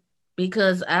 Mm.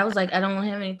 Because I was like, I don't want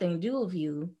to have anything to do with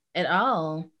you at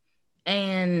all.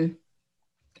 And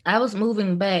I was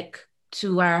moving back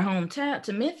to our hometown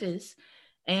to Memphis.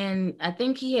 And I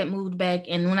think he had moved back.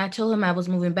 And when I told him I was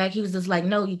moving back, he was just like,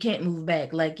 no, you can't move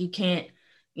back. Like, you can't,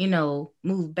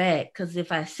 move back. Because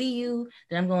if I see you,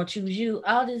 then I'm going to choose you.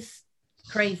 All this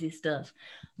crazy stuff.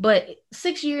 But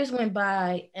 6 years went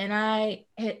by and I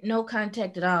had no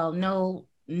contact at all. No,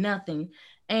 nothing.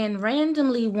 And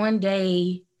randomly one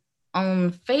day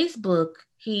on Facebook,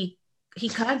 he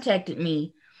contacted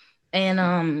me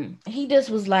and he just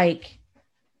was like,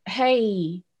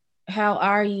 hey, how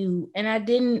are you? And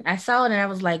I saw it and I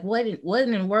was like, what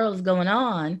in the world is going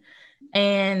on?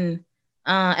 And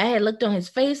I had looked on his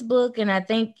Facebook and I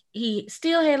think he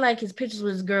still had like his pictures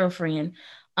with his girlfriend.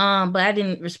 But I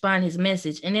didn't respond his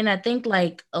message. And then I think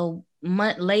like a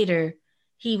month later,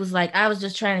 he was like, I was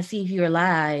just trying to see if you're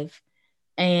alive.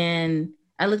 And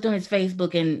I looked on his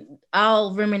Facebook and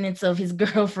all remnants of his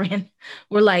girlfriend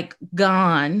were like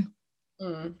gone.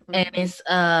 And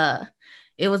Mm-hmm.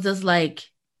 it was just like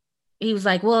he was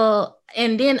like, well,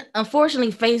 and then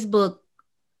unfortunately Facebook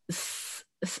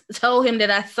told him that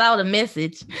I saw the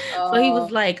message. So he was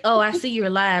Oh, like, oh, I see you're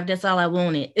alive. That's all I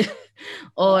wanted.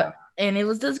 wow. And it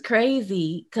was just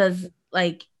crazy because,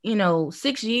 like,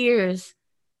 6 years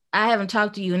I haven't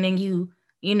talked to you, and then you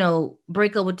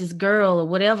break up with this girl or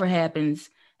whatever happens,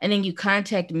 and then you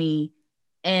contact me,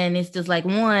 and it's just like,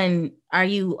 one, are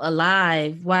you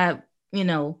alive? Why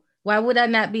would I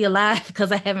not be alive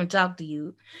because I haven't talked to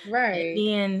you? And Right.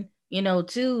 then,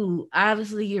 two,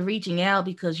 obviously you're reaching out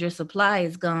because your supply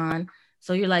is gone.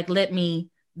 So you're like, let me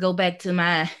go back to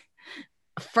my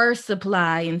first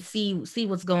supply and see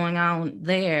what's going on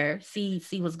there. See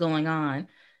what's going on.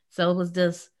 So it was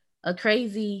just a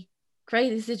crazy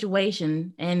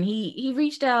situation. And he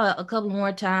reached out a couple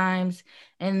more times,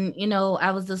 and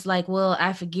I was just like, well,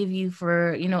 I forgive you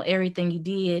for, everything you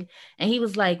did. And he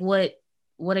was like, what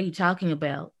are you talking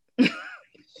about?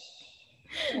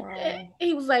 Wow.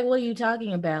 He was like, what are you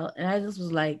talking about? And I just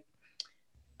was like,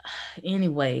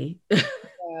 anyway.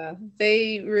 Yeah.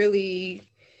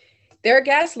 They're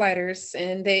gaslighters,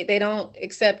 and they don't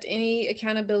accept any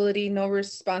accountability, no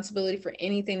responsibility for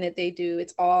anything that they do.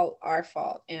 It's all our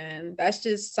fault. And that's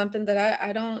just something that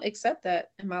I don't accept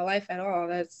that in my life at all.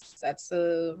 That's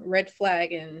a red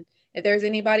flag. And if there's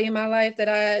anybody in my life that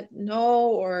I know,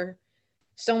 or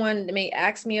someone may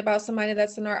ask me about somebody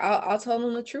that's in our, I'll tell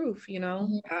them the truth.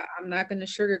 Mhm, I'm not going to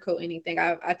sugarcoat anything.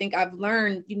 I think I've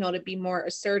learned, to be more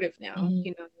assertive now,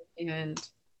 mhm. and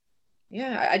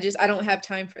yeah, I don't have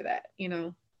time for that.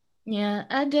 Yeah,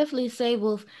 I definitely say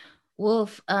with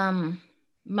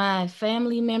my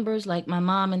family members, like my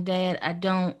mom and dad, I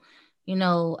don't,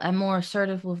 I'm more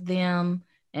assertive with them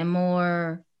and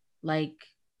more like,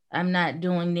 I'm not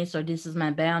doing this, or this is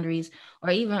my boundaries.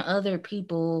 Or even other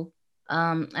people.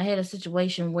 I had a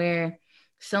situation where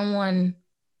someone,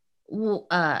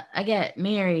 I got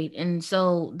married, and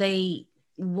so they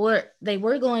were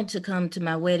going to come to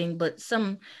my wedding, but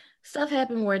some stuff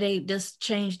happened where they just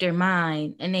changed their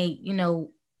mind, and they,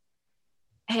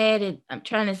 had it. I'm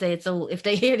trying to say it so if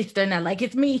they hear this, they're not like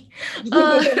it's me.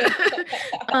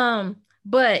 Uh,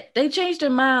 but they changed their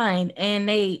mind, and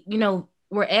they,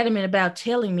 were adamant about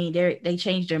telling me they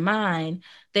changed their mind,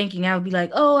 thinking I would be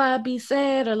like, oh, I'd be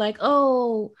sad, or like,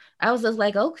 oh, I was just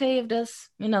like, okay, if that's,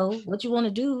 what you want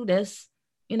to do, that's,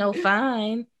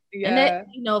 fine. And that,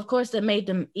 Yeah. of course, that made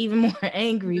them even more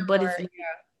angry. Even But more. it's like,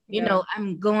 Yeah.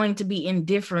 I'm going to be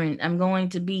indifferent. I'm going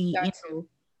to be, Got to.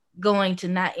 going to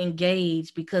not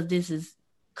engage because this is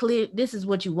clear. This is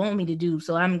what you want me to do.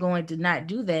 So I'm going to not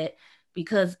do that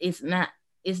because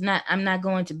I'm not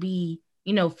going to be,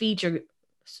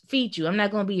 feed you. I'm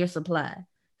not going to be your supply.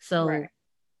 Right.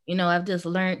 So, I've just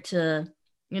learned to,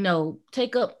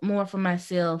 take up more for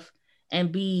myself and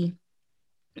be,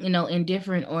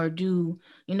 indifferent, or do,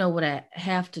 what I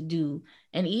have to do.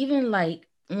 And even like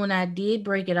when I did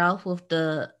break it off with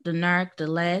the narc the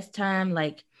last time,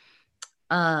 like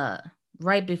uh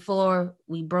right before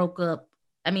we broke up.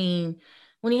 I mean,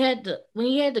 when he had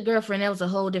the girlfriend, that was a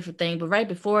whole different thing. But right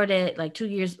before that, like 2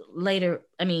 years later,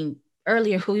 I mean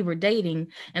earlier, we were dating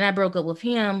and I broke up with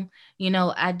him.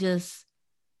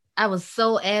 I was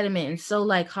so adamant and so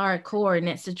like hardcore in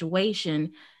that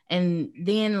situation. And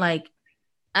then like,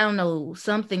 I don't know,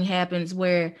 something happens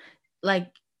where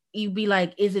like you be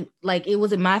like, is it like, it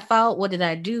was it my fault? What did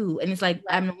I do? And it's like,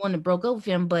 I'm the one that broke up with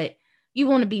him, but you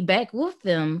want to be back with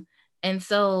them. And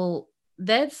so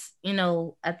that's,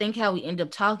 I think how we end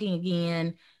up talking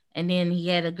again. And then he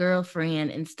had a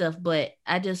girlfriend and stuff. But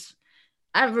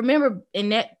I remember in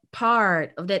that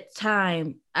part of that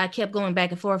time, I kept going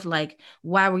back and forth, like,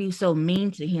 why were you so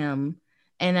mean to him?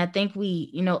 And I think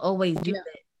we, always do Yeah.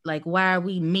 that. Like, why are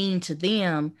we mean to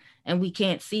them and we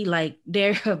can't see like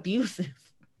they're abusive?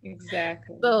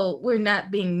 Exactly. So we're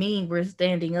not being mean, we're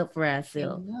standing up for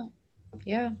ourselves. Yeah.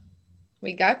 Yeah.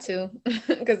 We got to,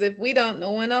 because if we don't,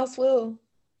 no one else will.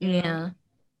 Yeah.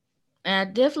 And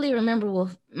I definitely remember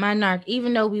with my narc,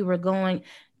 even though we were going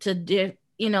to,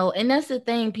 and that's the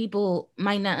thing people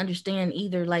might not understand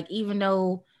either. Like, even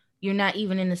though you're not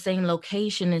even in the same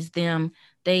location as them,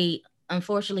 they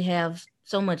unfortunately have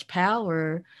so much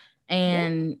power. Yeah.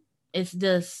 And it's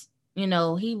just,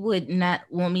 He would not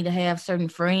want me to have certain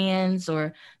friends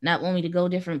or not want me to go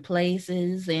different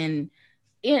places. And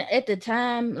at the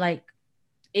time, like,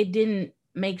 it didn't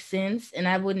make sense. And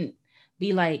I wouldn't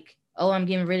be like, oh, I'm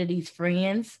getting rid of these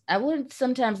friends. I would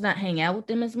sometimes not hang out with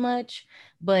them as much,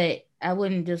 but I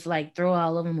wouldn't just like throw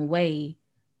all of them away.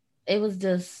 It was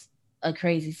just a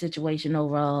crazy situation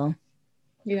overall.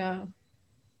 Yeah.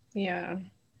 Yeah.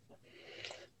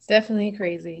 It's definitely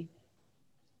crazy.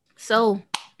 So,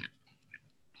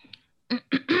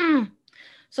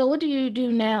 so what do you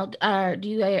do now? Are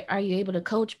you able to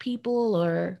coach people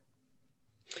or?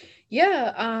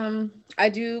 Yeah, I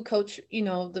do coach,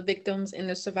 the victims and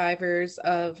the survivors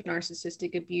of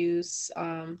narcissistic abuse.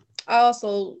 I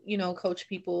also, coach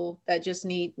people that just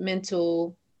need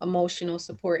mental, emotional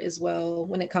support as well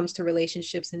when it comes to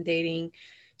relationships and dating,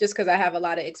 just because I have a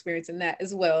lot of experience in that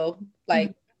as well,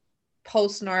 like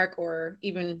post narc or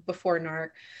even before narc.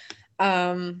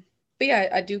 Um, but yeah,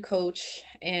 I do coach,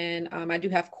 and I do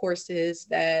have courses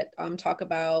that talk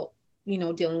about,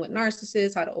 dealing with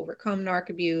narcissists, how to overcome narc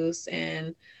abuse,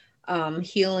 and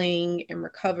healing and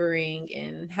recovering,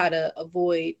 and how to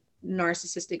avoid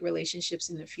narcissistic relationships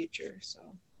in the future. So,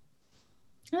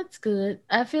 That's good.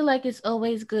 I feel like it's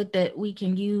always good that we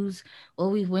can use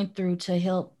what we went through to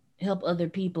help other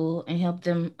people and help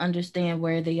them understand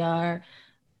where they are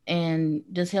and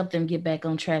just help them get back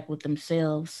on track with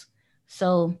themselves.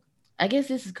 So, I guess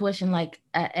this is a question like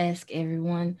I ask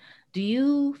everyone. Do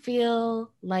you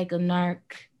feel like a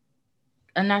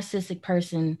narcissistic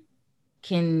person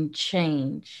can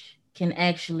change, can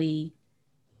actually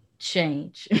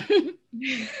change?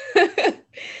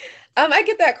 I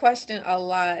get that question a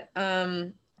lot.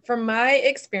 From my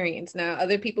experience now,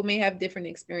 other people may have different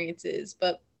experiences,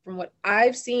 but from what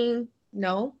I've seen,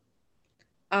 no.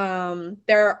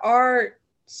 There are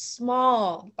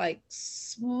small, like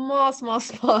small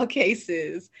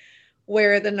cases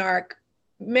where the narc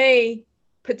may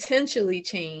potentially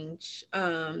change,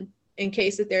 in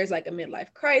case that there's like a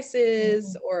midlife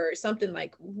crisis Mhm. or something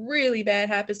like really bad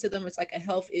happens to them. It's like a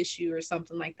health issue or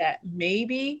something like that,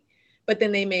 maybe. But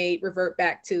then they may revert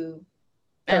back to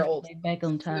their After old they back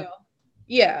selves, on top.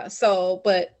 yeah. So,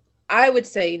 but I would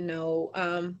say no.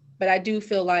 But I do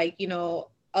feel like,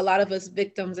 a lot of us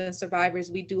victims and survivors,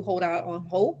 we do hold out on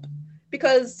hope,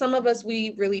 because some of us,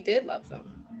 we really did love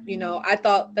them. I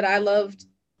thought that I loved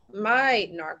my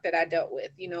narc that I dealt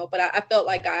with, but I felt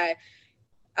like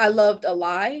I loved a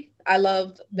lie. I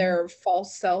loved Mhm. their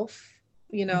false self,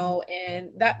 Mhm.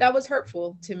 and that was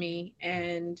hurtful to me.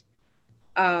 And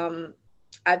um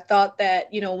I thought that,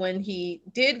 when he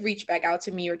did reach back out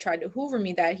to me or tried to hoover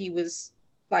me, that he was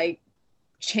like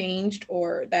changed,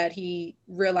 or that he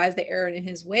realized the error in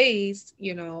his ways,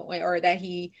 or that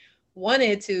he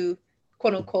wanted to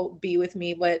quote unquote be with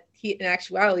me, but in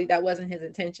actuality, that wasn't his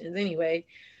intentions anyway.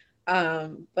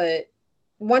 But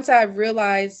once I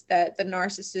realized that the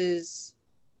narcissist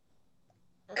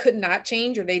could not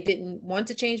change, or they didn't want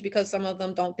to change, because some of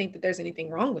them don't think that there's anything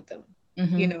wrong with them,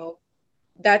 you Mhm. know,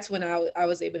 that's when I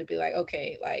was able to be like,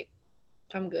 okay, like,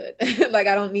 I'm good. Like,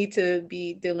 I don't need to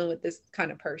be dealing with this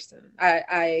kind of person.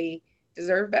 I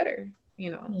deserve better,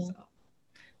 Yeah. so.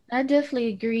 I definitely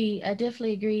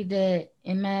agree that,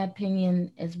 in my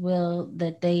opinion as well,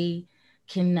 that they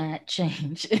cannot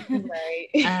change. Right.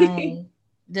 I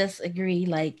just agree.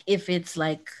 Like, if it's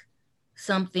like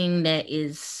something that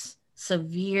is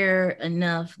severe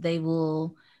enough, they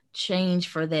will change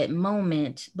for that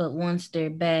moment. But once they're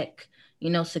back,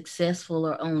 successful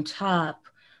or on top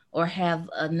or have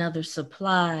another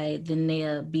supply, then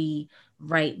they'll be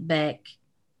right back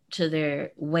to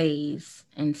their ways.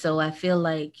 And so I feel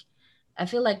like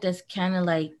that's kind of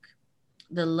like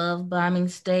the love bombing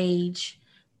stage,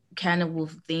 kind of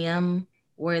with them,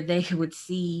 where they would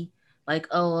see, like,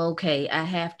 oh, okay, I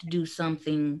have to do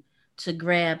something to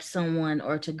grab someone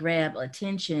or to grab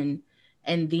attention,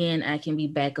 and then I can be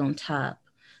back on top.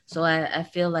 So I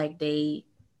feel like they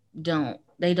don't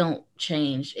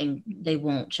change and they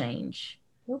won't change.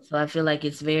 So I feel like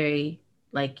it's very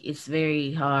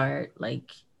hard.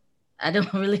 Like, I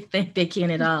don't really think they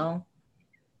can at all.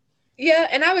 Yeah,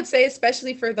 and I would say,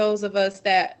 especially for those of us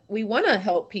that we want to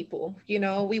help people,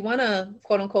 we want to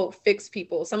quote unquote fix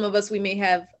people. Some of us, we may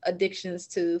have addictions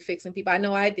to fixing people. I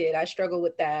know I did. I struggle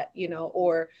with that,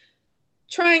 or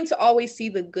trying to always see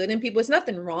the good in people. There's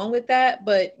nothing wrong with that,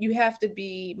 but you have to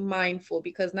be mindful,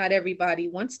 because not everybody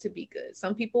wants to be good.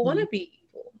 Some people want Yeah. to be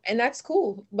evil, and that's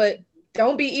cool, but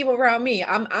don't be evil around me.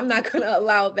 I'm not going to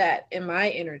allow that in my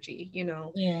energy.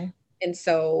 Yeah. And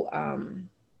so,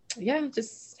 yeah,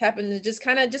 just happen to just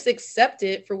kind of just accept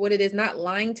it for what it is, not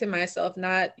lying to myself,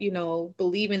 not,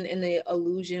 believing in the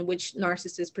illusion which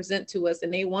narcissists present to us,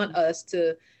 and they want us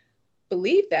to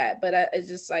believe that. But it's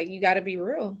just like, you got to be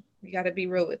real. You got to be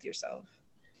real with yourself.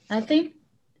 I So, think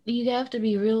you have to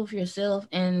be real with yourself,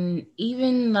 and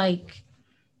even like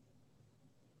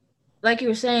you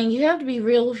were saying, you have to be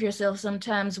real with yourself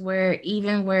sometimes, where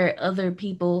even where other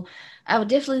people, I would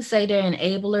definitely say they're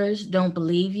enablers, don't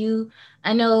believe you.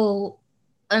 I know,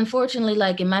 unfortunately,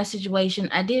 like in my situation,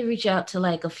 I did reach out to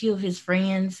like a few of his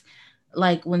friends,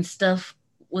 like when stuff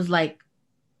was like,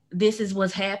 this is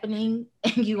what's happening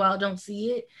and you all don't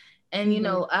see it. And,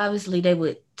 mhm. obviously they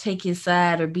would take his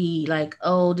side or be like,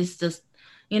 oh, this just,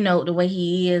 the way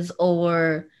he is,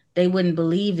 or they wouldn't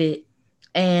believe it.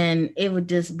 And it would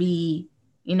just be,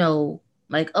 you know,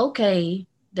 like, okay,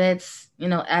 that's,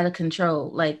 out of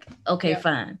control. Like, okay, Yeah.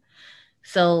 fine.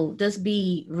 So just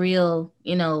be real,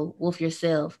 with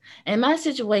yourself. And my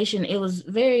situation, it was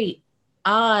very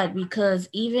odd because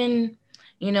even,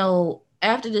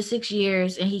 after the 6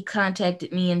 years and he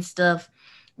contacted me and stuff,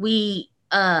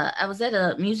 I was at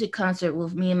a music concert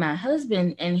with me and my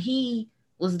husband and he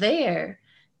was there.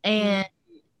 Mm. And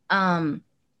um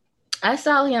I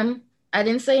saw him. I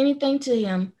didn't say anything to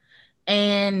him.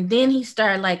 And then he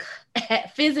started like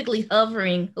physically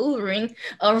hovering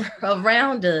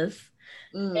around us,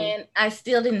 Mm. and I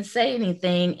still didn't say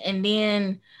anything. And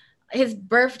then his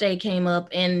birthday came up,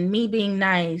 and me being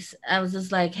nice, I was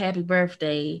just like, "Happy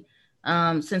birthday!"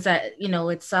 Since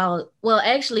it saw. Well,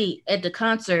 actually, at the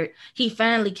concert, he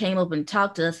finally came up and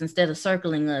talked to us instead of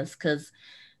circling us, because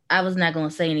I was not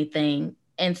gonna say anything.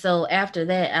 And so after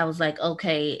that, I was like,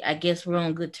 okay, I guess we're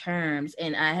on good terms,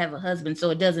 and I have a husband, so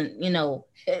it doesn't,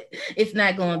 it's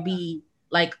not gonna be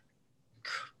like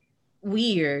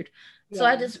weird. So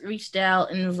I Yeah. just reached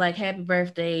out and was like, "Happy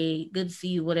birthday, good to see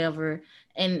you, whatever."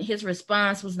 And his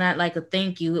response was not like a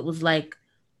thank you. It was like,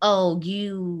 "Oh,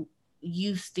 you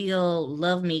still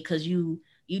love me because you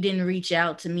didn't reach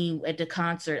out to me at the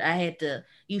concert. I had to.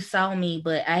 You saw me,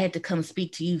 but I had to come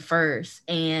speak to you first."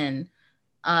 And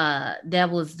that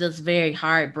was just very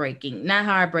heartbreaking. Not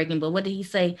heartbreaking, but what did he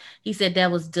say? He said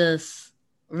that was just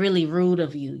really rude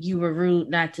of you. You were rude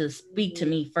not to speak to Mhm.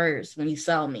 me first when you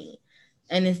saw me.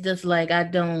 And it's just like, I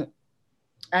don't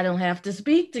have to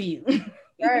speak to you.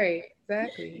 Right.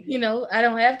 Exactly. I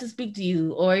don't have to speak to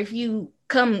you. Or if you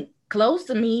come close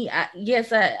to me,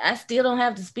 I still don't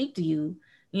have to speak to you.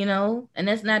 And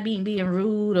that's not being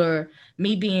rude or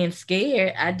me being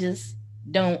scared. I just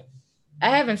don't.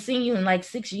 I haven't seen you in like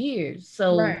 6 years,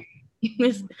 so Right.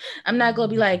 I'm not gonna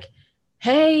be like,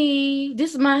 "Hey,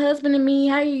 this is my husband and me.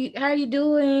 How you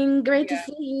doing? Great to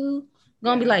see you."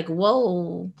 Gonna be Yeah. like,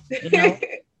 "Whoa," you Yeah. know.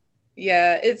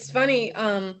 Yeah, it's funny.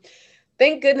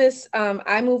 Thank goodness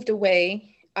I moved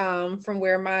away from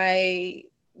where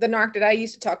the narc that I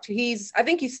used to talk to, I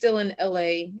think he's still in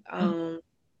LA.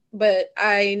 But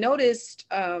I noticed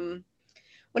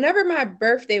whenever my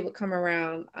birthday would come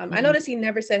around, I Mhm. noticed he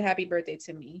never said happy birthday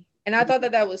to me. And I thought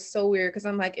that that was so weird because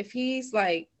I'm like, if he's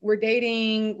like, we're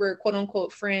dating, we're quote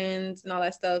unquote friends and all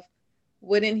that stuff,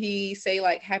 wouldn't he say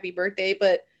like happy birthday?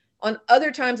 But on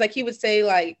other times, like he would say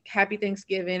like happy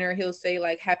Thanksgiving or he'll say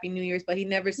like happy New Year's, but he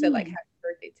never said like Mhm. happy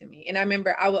birthday to me. And I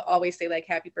remember I would always say like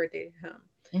happy birthday to him.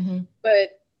 Mhm.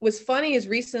 But what's funny is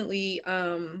recently,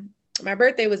 my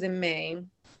birthday was in May,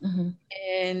 Mhm.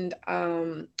 and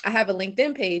I have a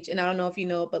LinkedIn page, and I don't know if you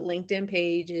know, but LinkedIn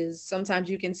page is sometimes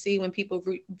you can see when people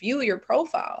view your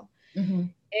profile. Mhm.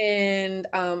 And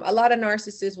a lot of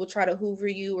narcissists will try to hoover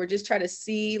you or just try to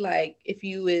see like if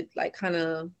you would like kind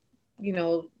of,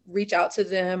 reach out to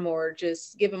them or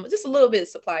just give them just a little bit of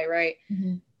supply, right?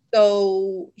 Mhm.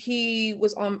 So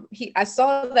I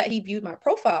saw that he viewed my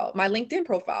profile, my LinkedIn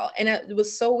profile, and it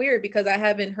was so weird because I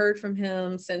haven't heard from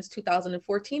him since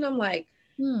 2014. I'm like,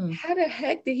 Hmm. how the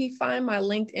heck did he find my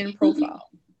LinkedIn profile?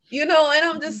 And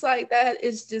I'm just like, that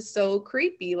is just so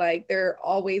creepy. Like they're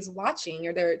always watching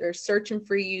or they're searching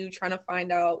for you, trying to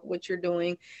find out what you're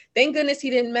doing. Thank goodness he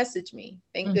didn't message me.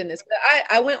 Thank Mhm. goodness. But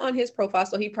I went on his profile,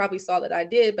 so he probably saw that I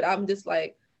did, but I'm just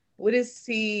like, what is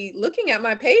he looking at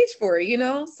my page for?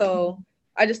 So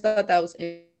I just thought that was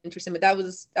interesting. But that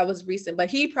was recent. But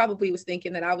he probably was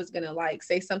thinking that I was gonna like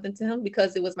say something to him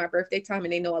because it was my birthday time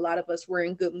and they know a lot of us were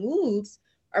in good moods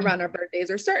Mhm. around our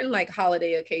birthdays or certain like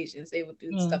holiday occasions. They would do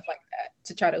Yeah. stuff like that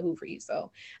to try to hoover you.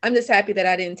 So I'm just happy that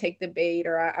I didn't take the bait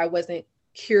or I wasn't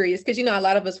curious because a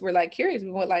lot of us were like curious. We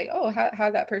were like, oh,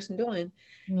 how's that person doing?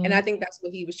 And Yeah. I think that's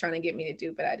what he was trying to get me to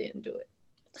do, but I didn't do it.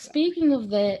 So Speaking of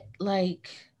that, like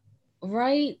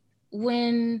right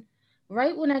when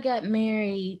right when I got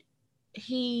married,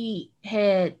 he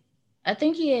had I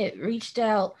think he had reached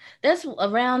out. That's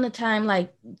around the time,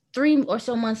 like 3 or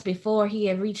so months before, he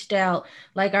had reached out,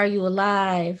 like, "Are you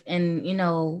alive?" And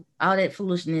all that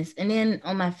foolishness. And then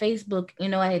on my Facebook,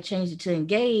 I had changed it to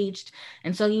engaged,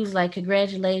 and so he was like,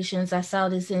 "Congratulations! I saw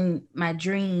this in my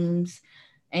dreams,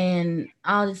 and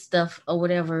all this stuff or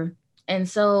whatever." And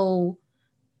so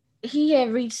he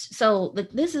had reached. So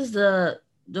this is the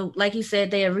like he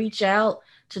said, they reach out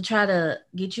to try to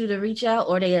get you to reach out,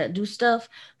 or they do stuff.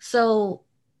 So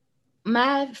when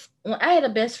I had a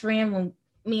best friend when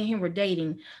me and him were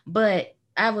dating, but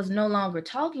I was no longer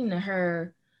talking to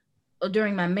her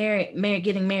during my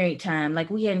getting married time. Like,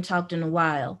 we hadn't talked in a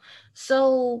while.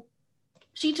 So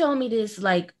she told me this,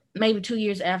 like, maybe 2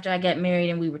 years after I got married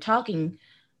and we were talking.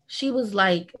 She was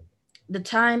like, the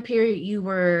time period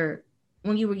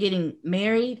when you were getting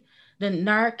married, the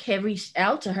narc had reached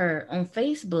out to her on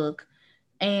Facebook,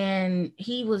 and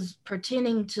he was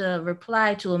pretending to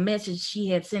reply to a message she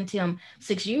had sent him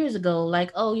 6 years ago,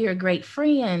 like, "Oh, you're a great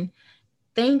friend,"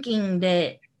 thinking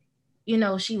that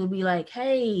she would be like,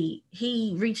 "Hey,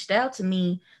 he reached out to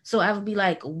me." So I would be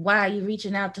like, "Why are you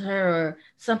reaching out to her?" or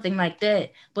something like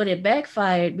that. But it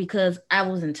backfired because I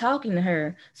wasn't talking to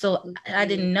her. So I Mhm.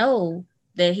 didn't know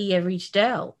that he had reached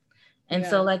out. And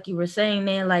so, Yeah. like you were saying,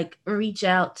 they like reach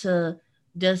out to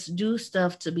just do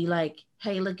stuff to be like,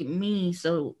 "Hey, look at me,"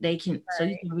 so you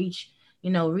Right. can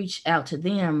reach out to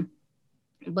them.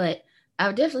 But I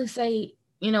would definitely say,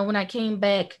 when I came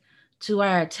back to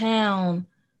our town,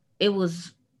 it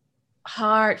was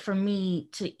hard for me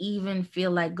to even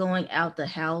feel like going out the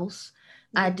house.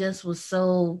 I Mhm. just was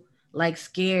so like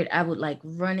scared I would like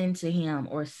run into him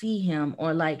or see him,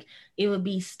 or like it would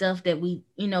be stuff that we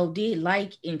did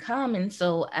like in common.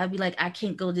 So I'd be like, I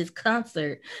can't go to this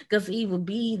concert because he would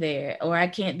be there, or I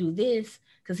can't do this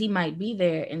because he might be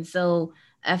there. And so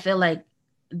I feel like,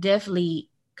 definitely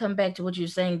come back to what you're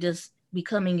saying, just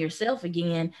becoming yourself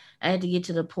again. I had to get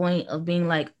to the point of being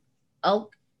like, oh,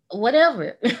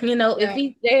 whatever. If Yeah.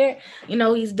 he's there,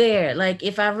 he's there. Like,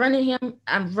 if I run into him,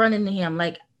 I'm running to him.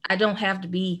 Like, I don't have to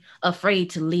be afraid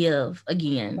to live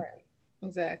again. Right.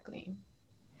 Exactly.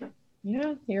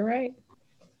 Yeah, you're right.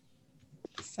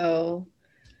 So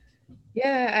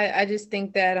yeah, I just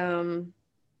think that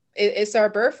it's our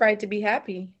birthright to be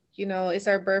happy. It's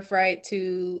our birthright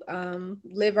to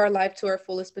live our life to our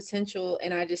fullest potential.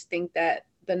 And I just think that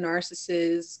the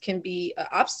narcissist can be an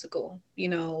obstacle,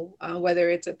 whether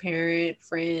it's a parent,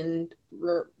 friend,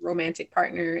 romantic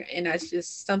partner. And that's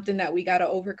just something that we got to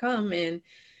overcome. And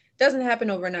it doesn't happen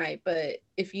overnight. But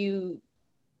if you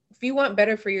want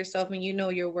better for yourself and you know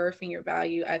your worth and your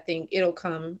value, I think it'll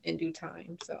come in due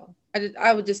time. So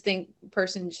I would just think a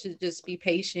person should just be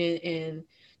patient and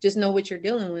just know what you're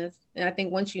dealing with. And I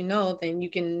think once you know, then you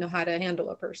can know how to handle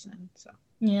a person. So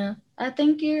Yeah, I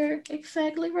think you're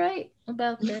exactly right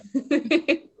about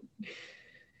that.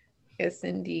 yes,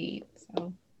 indeed.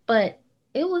 So But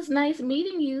it was nice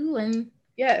meeting you and having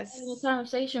a yes,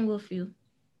 conversation with you.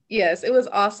 yes, it was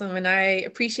awesome, and I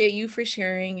appreciate you for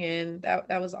sharing, and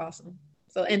that was awesome.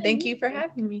 So and Yeah, thank you you as for well.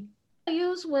 having me. Yeah,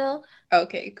 you as well.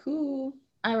 Okay, cool.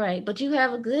 All right, but you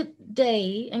have a good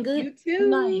day and good You too.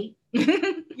 night.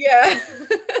 And Yeah.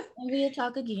 we'll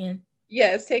talk again.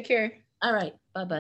 Yes. Take care. All right, bye bye.